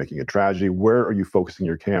comedy? Are you making a tragedy? Where are you focusing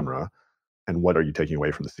your camera? And what are you taking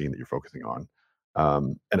away from the scene that you're focusing on?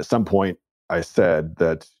 And at some point, I said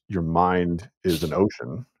that your mind is an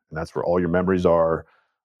ocean, and that's where all your memories are,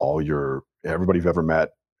 all your everybody you've ever met,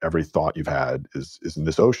 every thought you've had is in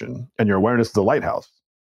this ocean, and your awareness is a lighthouse.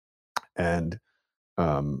 And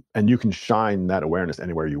and you can shine that awareness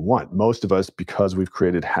anywhere you want. Most of us, because we've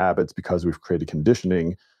created habits, because we've created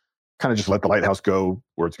conditioning, kind of just let the lighthouse go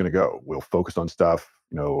where it's going to go. We'll focus on stuff.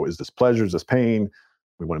 Is this pleasure? Is this pain?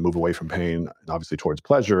 We want to move away from pain and obviously towards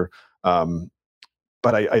pleasure. Um,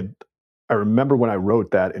 but I remember when I wrote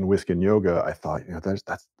that in Whiskey and Yoga, I thought, there's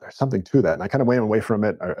something to that, and I kind of went away from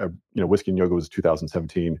it. Whiskey and Yoga was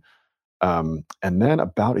 2017, and then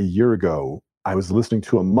about a year ago, I was listening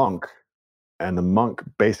to a monk, and the monk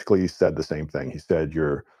basically said the same thing. He said,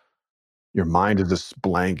 your mind is this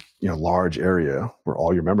blank, large area where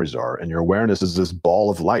all your memories are, and your awareness is this ball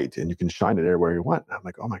of light, and you can shine it anywhere you want. And I'm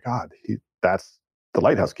like, oh my God, that's the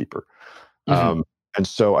lighthouse keeper. Mhm. And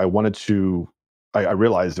so I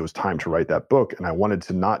realized it was time to write that book, and I wanted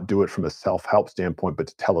to not do it from a self-help standpoint, but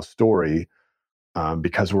to tell a story,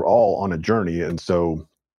 because we're all on a journey. And so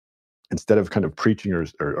instead of kind of preaching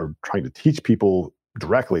or trying to teach people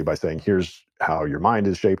directly by saying, here's how your mind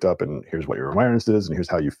is shaped up, and here's what your awareness is, and here's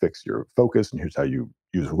how you fix your focus, and here's how you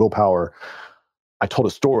use willpower, I told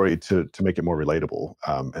a story to make it more relatable.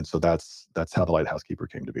 And so that's how the Lighthouse Keeper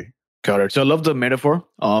came to be. Got it. So I love the metaphor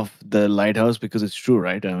of the lighthouse because it's true,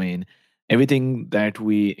 right? I mean, everything that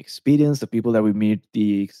we experience, the people that we meet,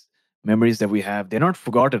 memories that we have, they're not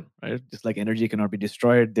forgotten, right? Just like energy cannot be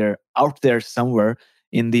destroyed, they're out there somewhere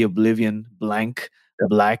in the oblivion, blank,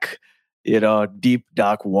 black, deep,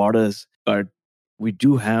 dark waters. But we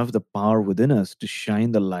do have the power within us to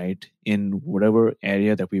shine the light in whatever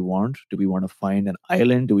area that we want. Do we want to find an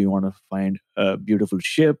island? Do we want to find a beautiful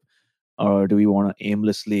ship? Or do we want to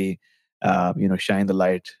aimlessly shine the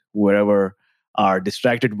light wherever our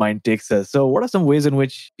distracted mind takes us? So what are some ways in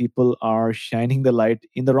which people are shining the light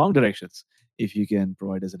in the wrong directions, if you can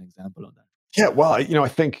provide us an example on that? Yeah, well, I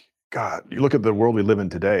think, God, you look at the world we live in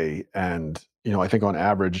today, and I think on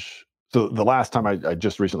average, so the last time I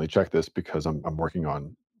just recently checked this because I'm working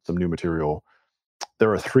on some new material,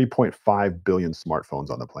 there are 3.5 billion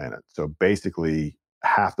smartphones on the planet. So basically,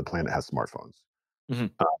 half the planet has smartphones.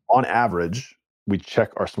 Mhm. On average, we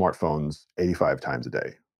check our smartphones 85 times a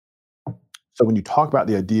day. So when you talk about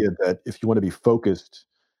the idea that if you want to be focused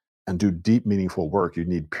and do deep, meaningful work, you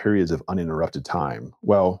need periods of uninterrupted time.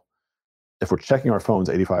 Well, if we're checking our phones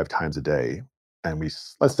 85 times a day, and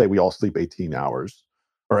let's say we all sleep 18 hours,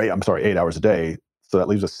 or I'm sorry, 8 hours a day, so that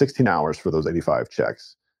leaves us 16 hours for those 85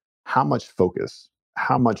 checks. How much focus,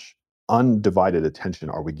 how much undivided attention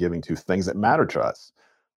are we giving to things that matter to us?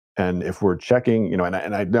 And if we're checking, and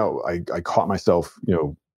I know I caught myself,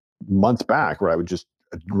 months back where I would just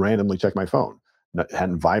randomly check my phone. It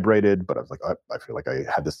hadn't vibrated, but I was like, I feel like I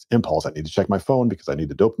had this impulse. I need to check my phone because I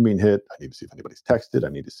need a dopamine hit. I need to see if anybody's texted. I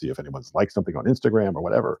need to see if anyone's liked something on Instagram or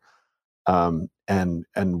whatever.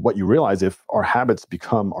 And what you realize, if our habits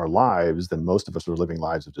become our lives, then most of us are living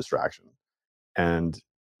lives of distraction. And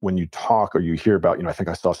when you talk or you hear about, I think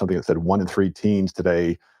I saw something that said 1 in 3 teens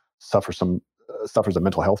today suffers a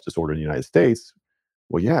mental health disorder in the United States.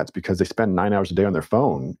 Well, yeah, it's because they spend 9 hours a day on their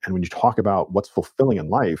phone. And when you talk about what's fulfilling in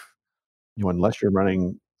life, unless you're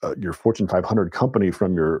running your Fortune 500 company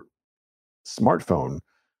from your smartphone,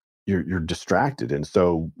 you're distracted, and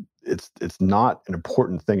so it's not an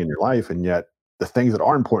important thing in your life, and yet the things that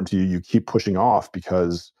are important to you, you keep pushing off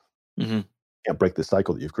because Mhm. you can't break the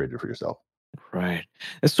cycle that you've created for yourself. Right.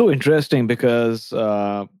 It's so interesting because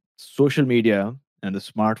social media and the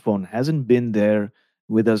smartphone hasn't been there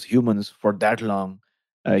with us humans for that long,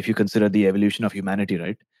 if you consider the evolution of humanity,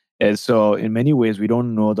 right? And so, in many ways, we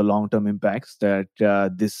don't know the long term impacts that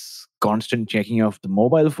this constant checking of the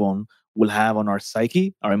mobile phone will have on our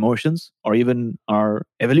psyche, our emotions, or even our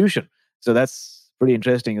evolution. So, that's pretty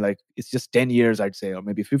interesting. Like, it's just 10 years, I'd say, or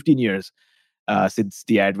maybe 15 years since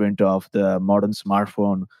the advent of the modern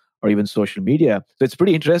smartphone or even social media. So it's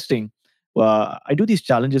pretty interesting. I do these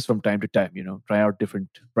challenges from time to time, try out different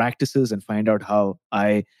practices and find out how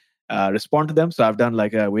I respond to them. So I've done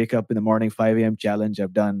like a wake up in the morning, 5 a.m. challenge.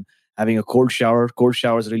 I've done having a cold shower. Cold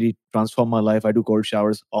showers really transform my life. I do cold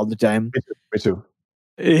showers all the time. Me too. Me too.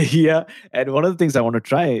 Yeah. And one of the things I want to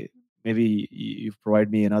try, maybe you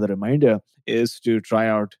provide me another reminder, is to try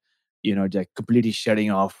out like completely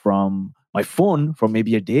shutting off from my phone for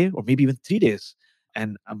maybe a day or maybe even 3 days.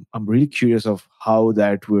 And I'm really curious of how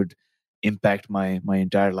that would impact my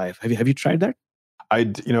entire life. Have you tried that?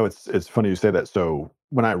 It's funny you say that. So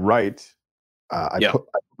when I write, Yeah. I put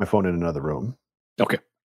my phone in another room Okay.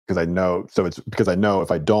 because I know. So it's because I know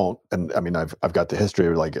if I don't, and I mean, I've got the history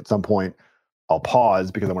of like at some point I'll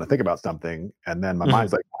pause because I want to think about something, and then my Hmm.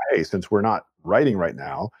 mind's like, hey, since we're not writing right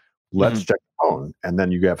now, let's Hmm. check the phone. And then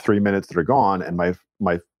you have 3 minutes that are gone, and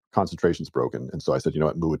my concentration's broken. And so I said, you know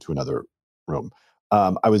what, move it to another room.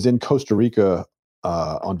 I was in Costa Rica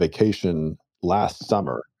on vacation last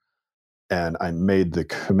summer, and I made the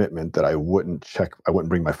commitment that I wouldn't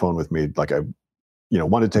bring my phone with me. Like I,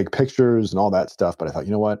 wanted to take pictures and all that stuff, but I thought,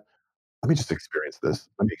 you know what, let me just experience this.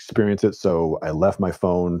 Let me experience it. So I left my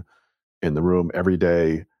phone in the room every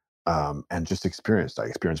day, and just experienced. I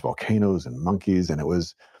experienced volcanoes and monkeys, and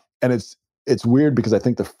it's weird because I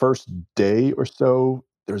think the first day or so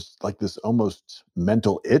there's like this almost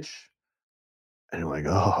mental itch, and you're like,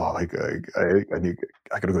 oh, like I need,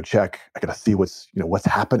 I gotta go check. I gotta see what's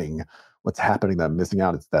happening that I'm missing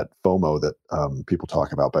out. It's that FOMO that people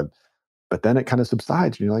talk about, but then it kind of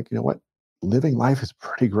subsides, and you're like, you know what, living life is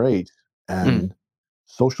pretty great, Hmm. and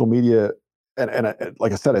social media,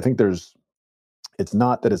 like I said, I think it's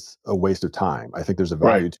not that it's a waste of time. I think there's a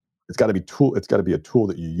Right. value to it's got to be tool. It's got to be a tool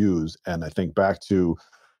that you use. And I think back to,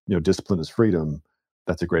 discipline is freedom.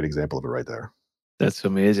 That's a great example of it right there. That's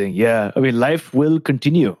amazing. Yeah. I mean, life will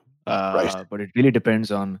continue, Right. but it really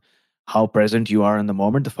depends on how present you are in the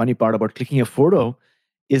moment. The funny part about clicking a photo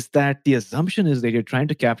is that the assumption is that you're trying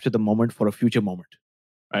to capture the moment for a future moment,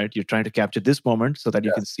 right? You're trying to capture this moment so that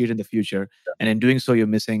you can Yes. see it in the future. And in doing so, you're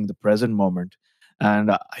missing the present moment.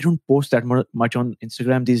 And I don't post that much on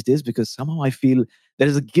Instagram these days because somehow I feel there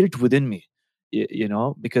is a guilt within me,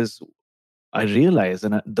 because I realize,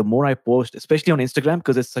 and the more I post, especially on Instagram,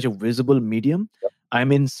 because it's such a visible medium,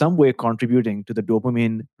 I'm in some way contributing to the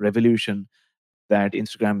dopamine revolution that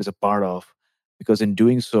Instagram is a part of. Because in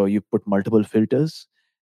doing so, you put multiple filters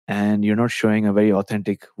and you're not showing a very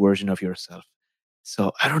authentic version of yourself.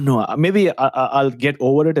 So I don't know. Maybe I'll get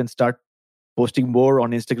over it and start posting more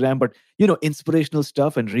on Instagram. But inspirational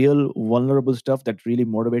stuff and real vulnerable stuff that really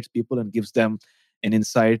motivates people and gives them an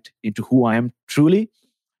insight into who I am truly.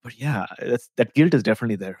 But yeah, that guilt is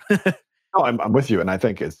definitely there. No, I'm with you, and I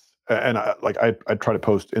think and I try to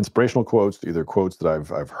post inspirational quotes, either quotes that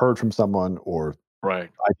I've heard from someone or Right.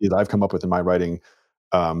 ideas I've come up with in my writing.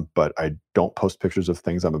 But I don't post pictures of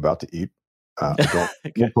things I'm about to eat. I don't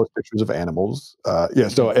Okay. won't post pictures of animals. Yeah,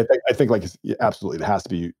 so Mhm. I think like yeah, absolutely, it has to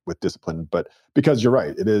be with discipline. But because you're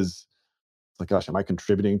right, it is. It's like, gosh, am I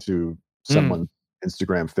contributing to Mm, someone's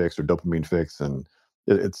Instagram fix or dopamine fix? And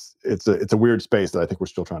it's a weird space that I think we're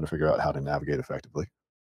still trying to figure out how to navigate effectively.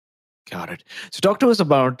 got it. So talk to us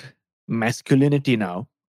about masculinity now,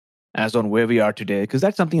 as on where we are today, because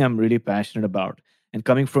that's something I'm really passionate about. And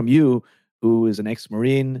coming from you, who is an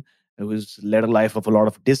ex-marine, who's led a life of a lot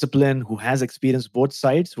of discipline, who has experienced both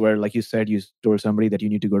sides, where, like you said, you told somebody that you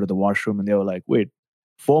need to go to the washroom, and they were like, "Wait,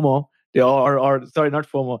 FOMO," or sorry, not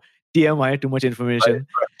FOMO, TMI, too much information.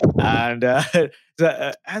 And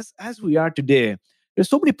so, as we are today, there's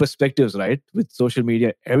so many perspectives, right? With social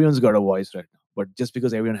media, everyone's got a voice right now. But just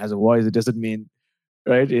because everyone has a voice, it doesn't mean,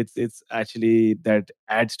 right, it's actually that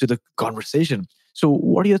adds to the conversation. So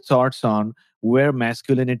what are your thoughts on where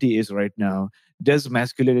masculinity is right now? Does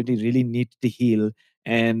masculinity really need to heal?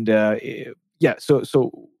 And yeah,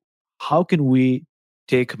 so how can we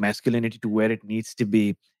take masculinity to where it needs to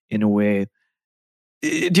be in a way? Do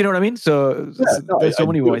you know what I mean? So, Yeah, no, there's I so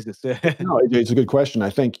many do. voices. No, it's a good question. I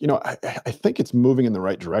think, I think it's moving in the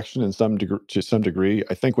right direction in some degree, to some degree.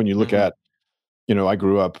 I think when you look Mhm. at, I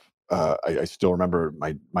grew up. I still remember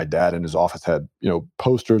my dad in his office had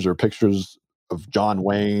posters or pictures of John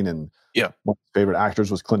Wayne, and Yeah. one of his favorite actors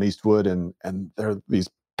was Clint Eastwood, and they're these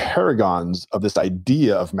paragons of this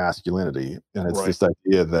idea of masculinity, and it's Right. this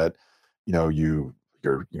idea that you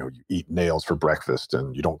eat nails for breakfast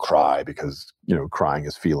and you don't cry because crying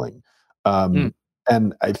is feeling. Mm. Um,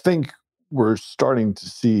 and I think we're starting to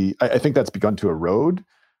see. I think that's begun to erode,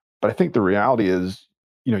 but I think the reality is,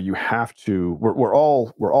 you have to. We're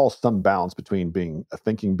all some balance between being a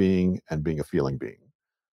thinking being and being a feeling being.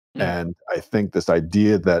 Mm. And I think this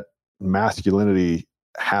idea that masculinity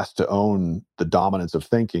has to own the dominance of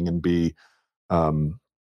thinking and be um,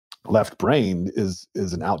 left brained is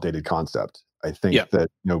an outdated concept. I Yeah. think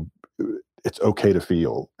that it's okay to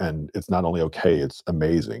feel, and it's not only okay, it's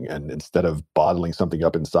amazing. And instead of bottling something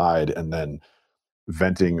up inside and then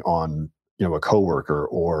venting on a coworker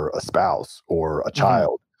or a spouse or a Mhm.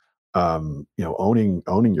 child,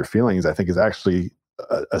 owning your feelings, I think, is actually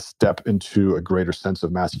a step into a greater sense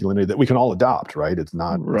of masculinity that we can all adopt. Right? It's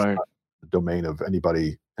Right. not the domain of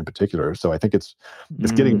anybody in particular. So I think it's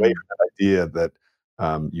getting away Mm. from that idea that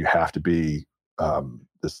you have to be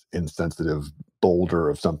this insensitive boulder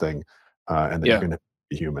of something, and that you're Yeah. going to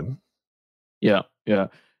be human. Yeah. Yeah.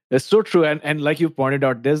 That's so true. And like you pointed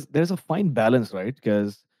out, there's a fine balance, right?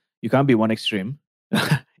 Because you can't be one extreme,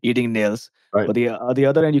 eating nails, Right. but the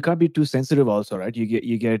other end, you can't be too sensitive also, right? You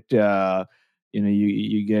get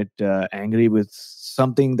angry with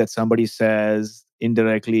something that somebody says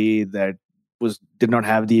indirectly that was did not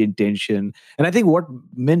have the intention. And I think what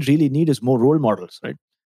men really need is more role models, right?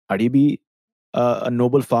 How do you be a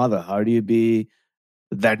noble father? How do you be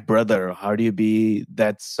that brother? How do you be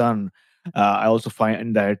that son? I also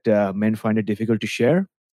find that men find it difficult to share,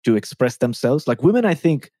 to express themselves. Like women, I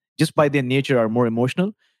think, just by their nature, are more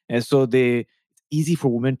emotional, and so it's easy for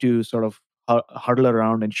women to sort of huddle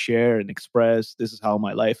around and share and express. This is how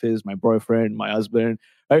my life is, my boyfriend, my husband,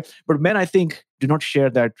 right? But men, I think, do not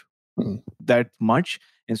share Mhm. that much,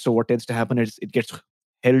 and so what tends to happen is it gets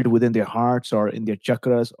held within their hearts or in their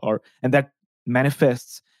chakras, and that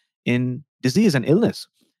manifests in disease and illness.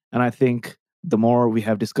 And I think the more we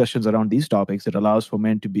have discussions around these topics, it allows for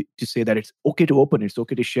men to say that it's okay to open, it's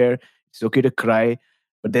okay to share, it's okay to cry,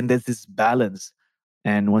 but then there's this balance.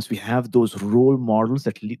 And once we have those role models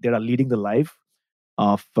that are leading the life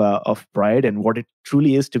of pride and what it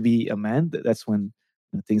truly is to be a man, that's when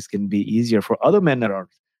things can be easier for other men around,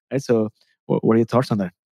 right? So what are your thoughts on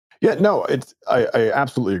that? Yeah, no, I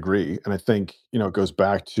absolutely agree, and I think it goes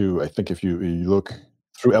back to, I think, if you look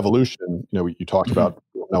through evolution, you talked Mhm. about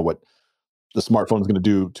what the smartphone is going to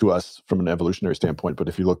do to us from an evolutionary standpoint, but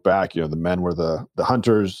if you look back, the men were the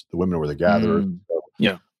hunters, the women were the gatherers. Mm.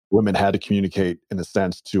 Yeah. Women had to communicate in a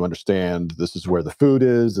sense to understand this is where the food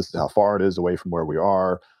is, this is how far it is away from where we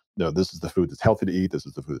are. This is the food that's healthy to eat, this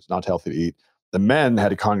is the food that's not healthy to eat. The men had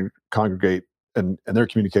to congregate, and their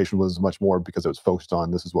communication was much more because it was focused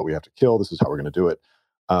on this is what we have to kill, this is how we're going to do it.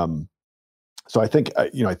 Um, so I think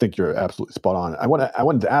you're absolutely spot on. I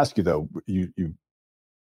wanted to ask you though. You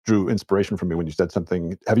drew inspiration from me when you said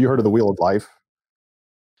something. Have you heard of the Wheel of Life?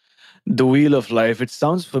 The Wheel of Life. It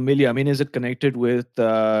sounds familiar. I mean, is it connected with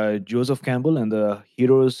Joseph Campbell and the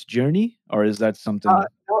hero's journey, or is that something?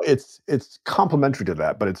 No, it's complementary to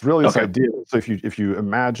that, but it's really this Okay. idea. So if you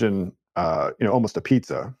imagine, almost a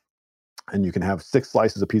pizza, and you can have 6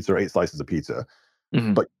 slices of pizza or 8 slices of pizza,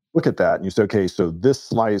 Hmm. but look at that and you say, okay, so this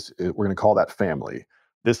slice, we're going to call that family.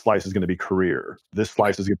 This slice is going to be career. This Okay.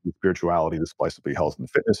 slice is going to be spirituality. This slice will be health and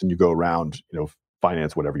fitness, and you go around,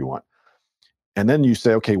 finance, whatever you want. And then you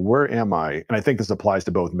say, okay, where am I? And I think this applies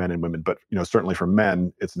to both men and women, but certainly for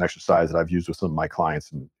men, it's an exercise that I've used with some of my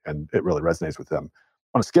clients, and it really resonates with them.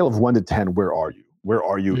 On a scale of 1 to 10, where are you? Where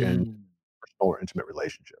are you in Mm. personal or intimate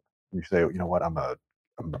relationship? And you say, you know what, I'm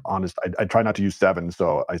honest. I try not to use 7,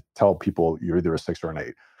 so I tell people you're either a 6 or an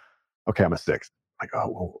 8. Okay, I'm a 6. Like, oh,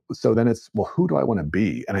 well, so then it's, well, who do I want to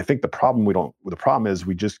be? And I think the problem is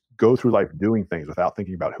we just go through life doing things without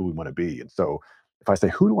thinking about who we want to be. And so if I say,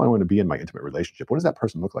 who do I want to be in my intimate relationship? What does that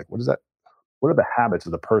person look like? What are the habits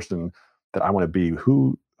of the person that I want to be?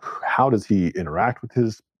 How does he interact with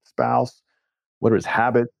his spouse? What are his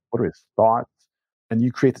habits? What are his thoughts? And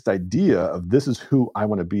you create this idea of this is who I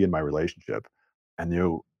want to be in my relationship. And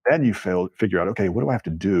then you figure out, okay, what do I have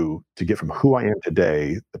to do to get from who I am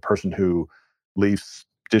today, the person who leaves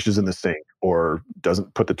dishes in the sink or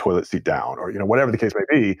doesn't put the toilet seat down, or whatever the case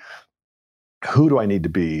may be, who do I need to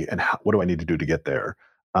be, and what do I need to do to get there?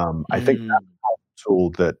 I think Mm. that's a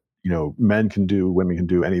tool that men can do, women can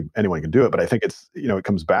do, anyone can do it. But I think it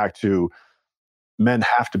comes back to men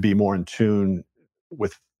have to be more in tune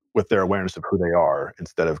with their awareness of who they are,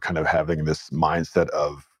 instead of kind of having this mindset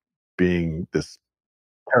of being this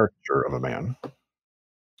caricature of a man.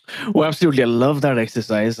 Well, absolutely. I love that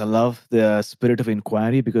exercise. I love the spirit of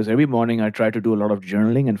inquiry because every morning I try to do a lot of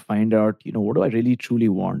journaling and find out, what do I really truly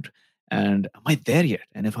want? And am I there yet?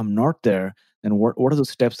 And if I'm not there, then what are the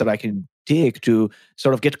steps that I can take to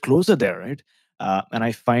sort of get closer there, right? And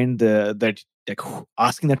I find that like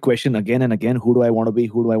asking that question again and again, who do I want to be?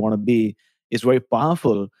 Who do I want to be? Is very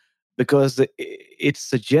powerful because it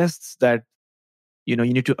suggests that you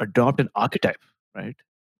need to adopt an archetype, right?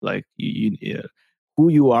 Like who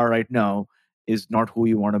you are right now is not who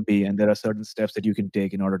you want to be, and there are certain steps that you can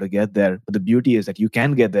take in order to get there. But the beauty is that you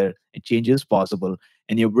can get there, and change is possible,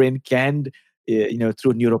 and your brain can,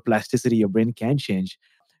 through neuroplasticity, your brain can change.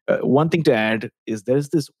 One thing to add is there's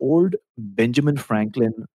this old Benjamin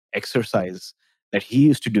Franklin exercise that he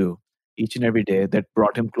used to do each and every day that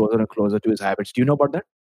brought him closer and closer to his habits. Do you know about that?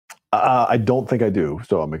 I don't think I do.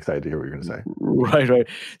 So I'm excited to hear what you're going to say. Right, right.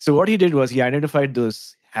 So what he did was he identified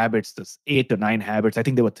those habits, those 8 to 9 habits. I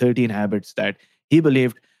think there were 13 habits that he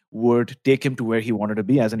believed would take him to where he wanted to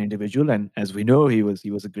be as an individual. And as we know, he was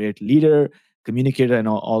a great leader, communicator, and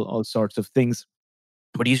all sorts of things.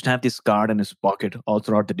 But he used to have this card in his pocket all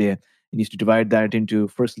throughout the day. And he used to divide that into,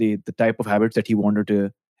 firstly, the type of habits that he wanted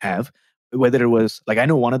to have. Whether it was like, I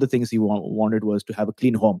know one of the things he wanted was to have a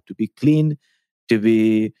clean home, to be clean, to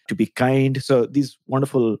be kind. So these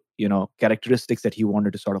wonderful, characteristics that he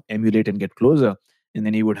wanted to sort of emulate and get closer. And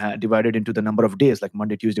then he would divide it into the number of days, like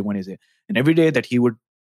Monday, Tuesday, Wednesday, and every day that he would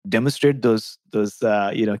demonstrate those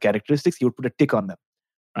characteristics, he would put a tick on them,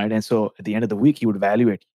 right? And so at the end of the week, he would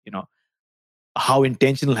evaluate, how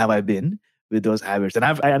intentional have I been with those habits? And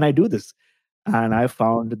I do this, and I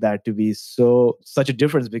found that to be such a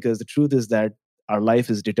difference, because the truth is that our life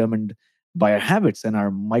is determined by our habits and our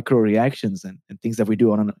micro reactions and things that we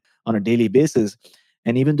do on a daily basis.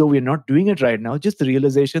 And even though we're not doing it right now, just the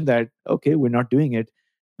realization that okay, we're not doing it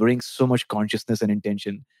brings so much consciousness and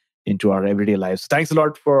intention into our everyday lives. Thanks a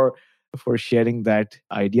lot for sharing that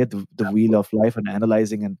idea, the wheel of life, and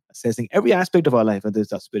analyzing and assessing every aspect of our life, whether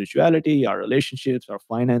it's our spirituality, our relationships, our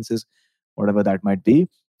finances, whatever that might be.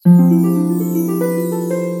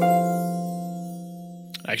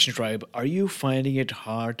 Action Tribe, are you finding it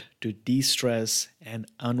hard to de-stress and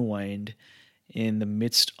unwind in the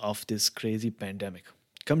midst of this crazy pandemic?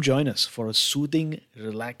 Come join us for a soothing,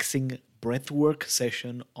 relaxing breathwork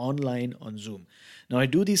session online on Zoom. Now, I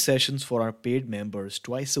do these sessions for our paid members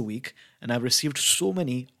twice a week, and I've received so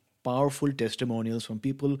many powerful testimonials from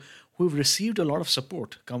people who've received a lot of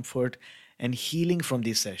support, comfort, and healing from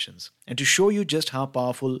these sessions. And to show you just how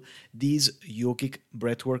powerful these yogic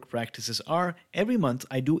breathwork practices are, every month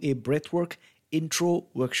I do a breathwork intro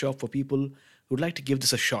workshop for people who'd like to give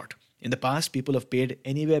this a shot. In the past, people have paid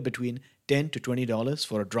anywhere between $10 to $20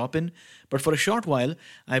 for a drop-in, but for a short while,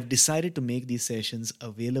 I've decided to make these sessions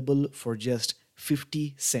available for just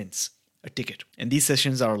 50 cents a ticket. And these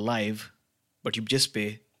sessions are live, but you just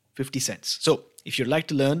pay 50 cents. So if you'd like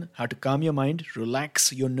to learn how to calm your mind,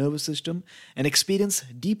 relax your nervous system, and experience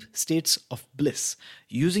deep states of bliss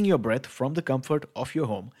using your breath from the comfort of your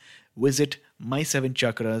home, visit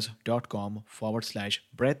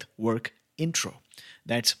my7chakras.com/breathwork intro.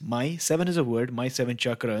 That's my7 is a word,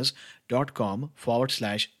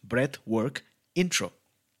 my7chakras.com/breathwork intro.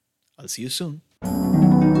 I'll see you soon.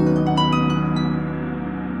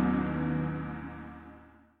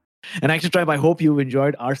 And Action Tribe, I hope you've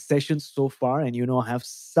enjoyed our sessions so far and have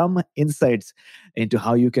some insights into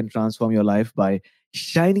how you can transform your life by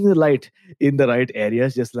shining the light in the right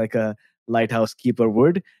areas, just like a lighthouse keeper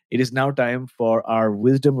would. It is now time for our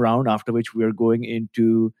wisdom round, after which we are going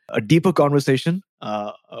into a deeper conversation,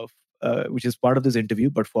 which is part of this interview,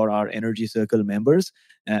 but for our Energy Circle members.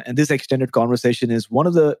 And this extended conversation is one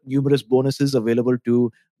of the numerous bonuses available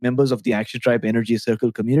to members of the Action Tribe Energy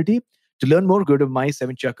Circle community. To learn more, go to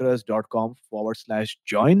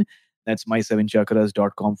my7chakras.com/join. That's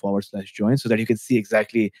my7chakras.com/join, so that you can see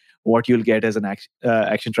exactly what you'll get as an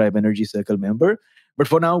Action Tribe Energy Circle member. But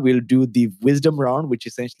for now, we'll do the wisdom round, which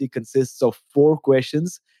essentially consists of 4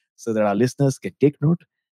 questions so that our listeners can take note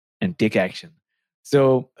and take action.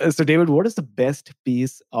 So David, what is the best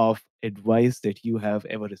piece of advice that you have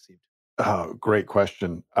ever received? Oh, great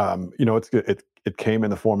question. It's good. It came in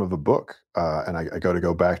the form of a book, and I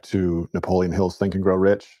go back to Napoleon Hill's Think and Grow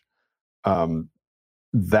Rich.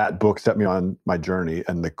 That book set me on my journey,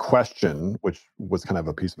 and the question, which was kind of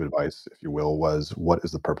a piece of advice, if you will, was, what is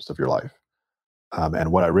the purpose of your life?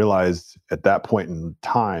 And what I realized at that point in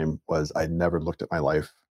time was I never looked at my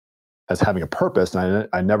life as having a purpose, and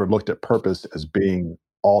I never looked at purpose as being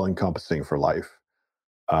all-encompassing for life.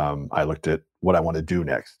 I looked at what I want to do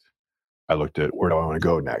next. I looked at where do I want to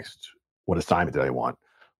go next? What assignment did I want?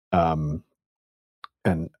 And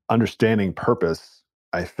understanding purpose,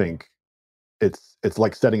 I think it's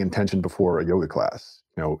like setting intention before a yoga class.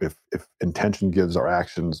 If intention gives our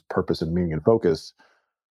actions purpose and meaning and focus,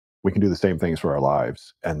 we can do the same things for our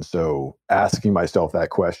lives. And so asking myself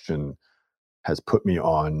that question has put me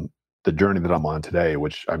on the journey that I'm on today,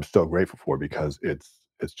 which I'm so grateful for, because it's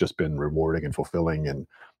just been rewarding and fulfilling, and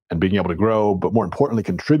being able to grow, but more importantly,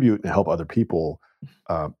 contribute and help other people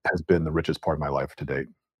has been the richest part of my life to date.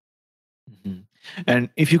 Mm-hmm.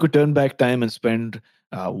 And if you could turn back time and spend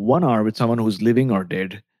 1 hour with someone who's living or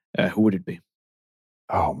dead, who would it be?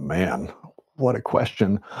 Oh man, what a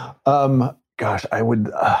question. Gosh, I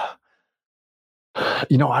would, I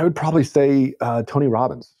would probably say Tony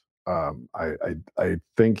Robbins. I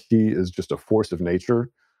think he is just a force of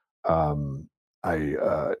nature.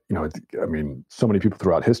 I mean, so many people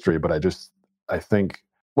throughout history, but I think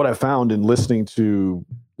what I found in listening to,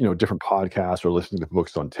 different podcasts or listening to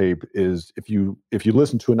books on tape is if you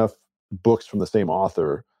listen to enough books from the same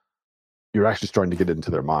author, you're actually starting to get into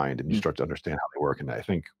their mind and you Mm. start to understand how they work. And I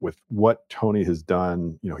think with what Tony has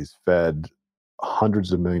done, he's fed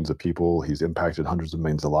hundreds of millions of people, he's impacted hundreds of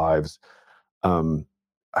millions of lives. Um,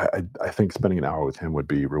 I think spending an hour with him would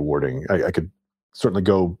be rewarding. I could certainly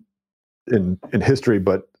go in history,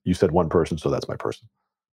 but you said one person, so that's my person.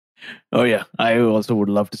 Oh yeah, I also would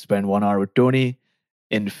love to spend 1 hour with Tony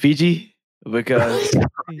in Fiji because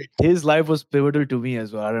his life was pivotal to me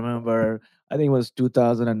as well. I remember, I think it was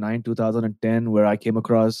 2009, 2010, where I came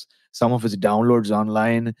across some of his downloads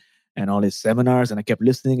online and all his seminars, and I kept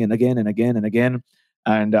listening and again and again and again.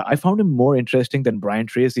 And I found him more interesting than Brian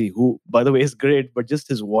Tracy, who, by the way, is great, but just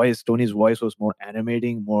his voice, Tony's voice was more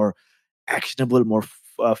animating, more actionable, more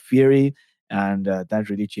fiery, and that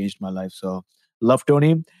really changed my life. So, love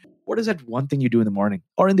Tony. What is that one thing you do in the morning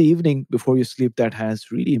or in the evening before you sleep that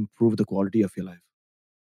has really improved the quality of your life?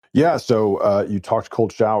 Yeah. So you talked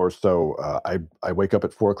cold showers. So I wake up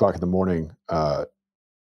at 4 o'clock in the morning.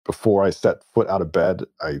 Before I set foot out of bed,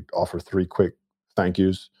 I offer three quick thank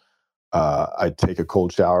yous. I take a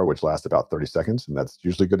cold shower, which lasts about 30 seconds, and that's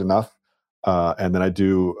usually good enough. And then I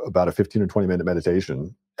do about a 15 or 20-minute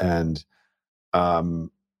meditation. And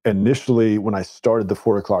initially, when I started the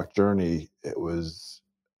 4 o'clock journey, it was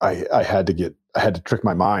I had to trick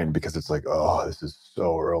my mind because it's like, oh, this is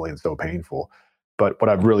so early and so painful. But what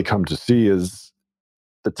I've really come to see is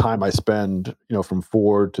the time I spend, from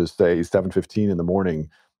 4 to say 7:15 in the morning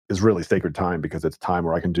is really sacred time because it's time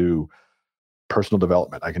where I can do personal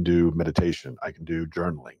development, I can do meditation, I can do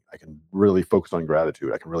journaling, I can really focus on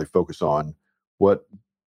gratitude, I can really focus on what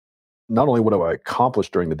not only what do I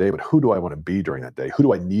accomplish during the day, but who do I want to be during that day? Who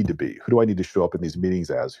do I need to be? Who do I need to show up in these meetings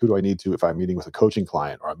as? Who do I need to, if I'm meeting with a coaching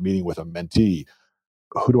client or I'm meeting with a mentee,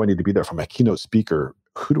 who do I need to be there? If I'm a keynote speaker,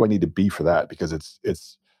 who do I need to be for that? Because it's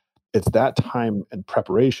that time and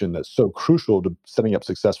preparation that's so crucial to setting up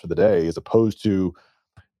success for the day, as opposed to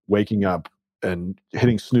waking up and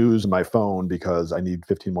hitting snooze on my phone because I need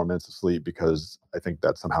 15 more minutes of sleep because I think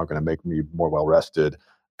that's somehow going to make me more well rested.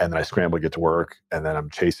 And then I scramble to get to work, and then I'm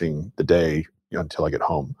chasing the day, until I get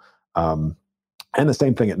home. Um, and the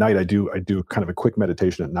same thing at night. I do kind of a quick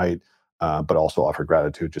meditation at night, but also offer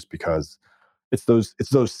gratitude just because it's those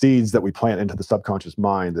seeds that we plant into the subconscious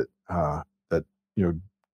mind that you know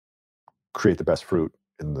create the best fruit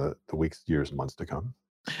in the weeks, years, and months to come.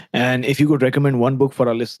 And if you could recommend one book for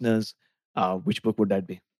our listeners, which book would that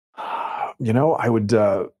be? I would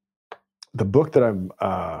the book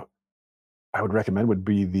that I would recommend would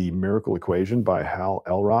be The Miracle Equation by Hal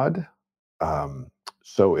Elrod.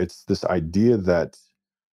 So it's this idea that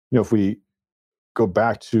if we go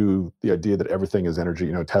back to the idea that everything is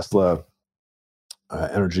energy, Tesla,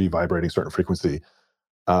 energy vibrating certain frequency.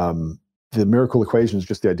 The miracle equation is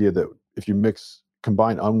just the idea that if you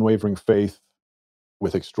combine unwavering faith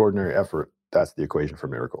with extraordinary effort, that's the equation for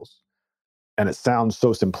miracles. And it sounds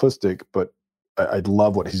so simplistic, but I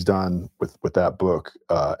love what he's done with that book.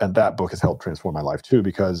 And that book has helped transform my life too,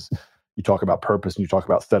 because you talk about purpose and you talk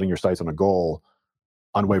about setting your sights on a goal.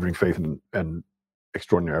 Unwavering faith and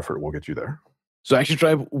extraordinary effort will get you there. So, Action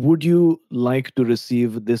Tribe, would you like to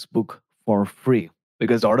receive this book for free?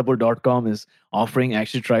 Because audible.com is offering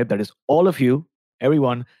Action Tribe, that is all of you,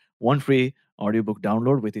 everyone, one free audiobook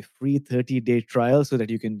download with a free 30-day trial so that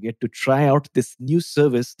you can get to try out this new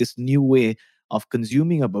service, this new way of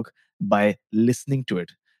consuming a book by listening to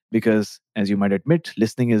it. Because, as you might admit,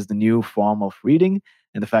 listening is the new form of reading.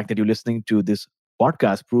 And the fact that you're listening to this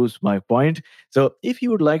podcast proves my point. So, if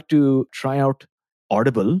you would like to try out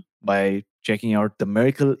Audible by checking out The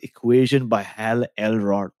Miracle Equation by Hal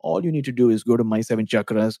Elrod, all you need to do is go to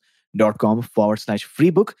my7chakras.com/free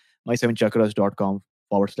book,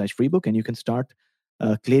 my7chakras.com/free book, and you can start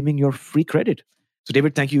claiming your free credit. So,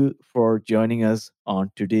 David, thank you for joining us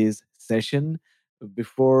on today's session.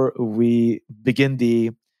 Before we begin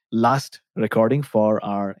the last recording for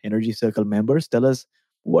our Energy Circle members, tell us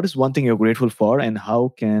what is one thing you're grateful for and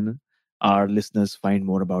how can our listeners find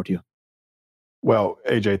more about you? Well,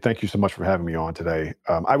 AJ, thank you so much for having me on today.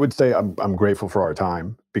 I would say I'm grateful for our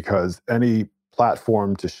time, because any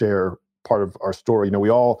platform to share part of our story,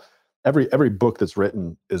 every book that's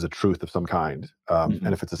written is a truth of some kind.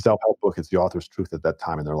 And if it's a self-help book, it's the author's truth at that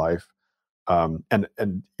time in their life. And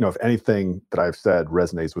if anything that I've said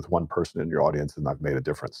resonates with one person in your audience, then I've made a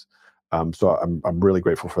difference. So I'm really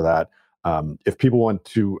grateful for that. If people want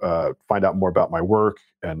to find out more about my work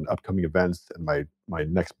and upcoming events and my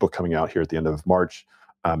next book coming out here at the end of March,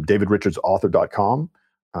 DavidRichardsAuthor.com,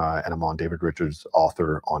 and I'm on David Richards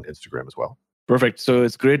Author on Instagram as well. Perfect. So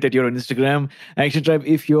it's great that you're on Instagram. Action Tribe,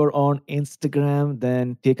 if you're on Instagram,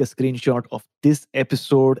 then take a screenshot of this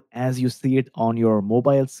episode as you see it on your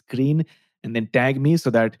mobile screen and then tag me so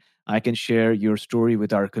that I can share your story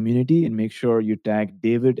with our community, and make sure you tag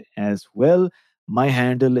David as well. My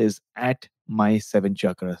handle is at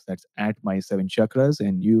my7chakras. That's at my7chakras.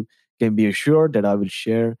 And you can be assured that I will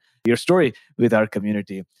share your story with our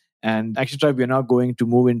community. And Action Tribe, we're now going to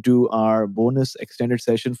move into our bonus extended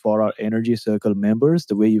session for our Energy Circle members.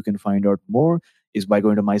 The way you can find out more is by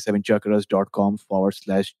going to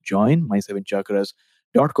my7chakras.com/join,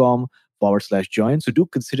 my7chakras.com/join. So do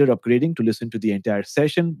consider upgrading to listen to the entire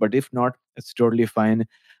session. But if not, it's totally fine.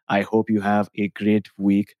 I hope you have a great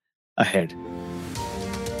week ahead.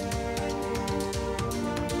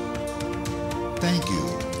 Thank you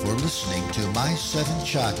for listening to My 7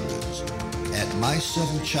 Chakras at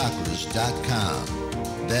my7chakras.com.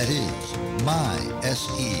 That is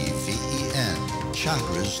my-SEVEN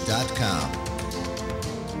chakras.com.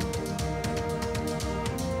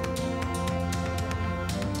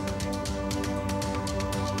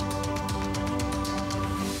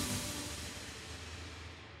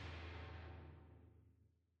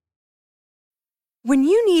 When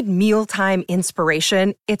you need mealtime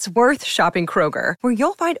inspiration, it's worth shopping Kroger, where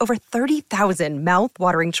you'll find over 30,000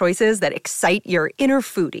 mouth-watering choices that excite your inner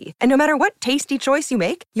foodie. And no matter what tasty choice you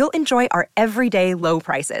make, you'll enjoy our everyday low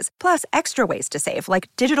prices, plus extra ways to save, like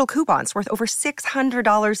digital coupons worth over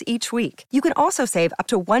 $600 each week. You can also save up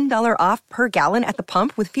to $1 off per gallon at the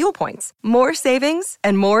pump with fuel points. More savings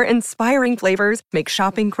and more inspiring flavors make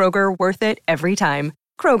shopping Kroger worth it every time.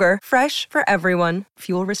 Kroger, fresh for everyone.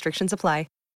 Fuel restrictions apply.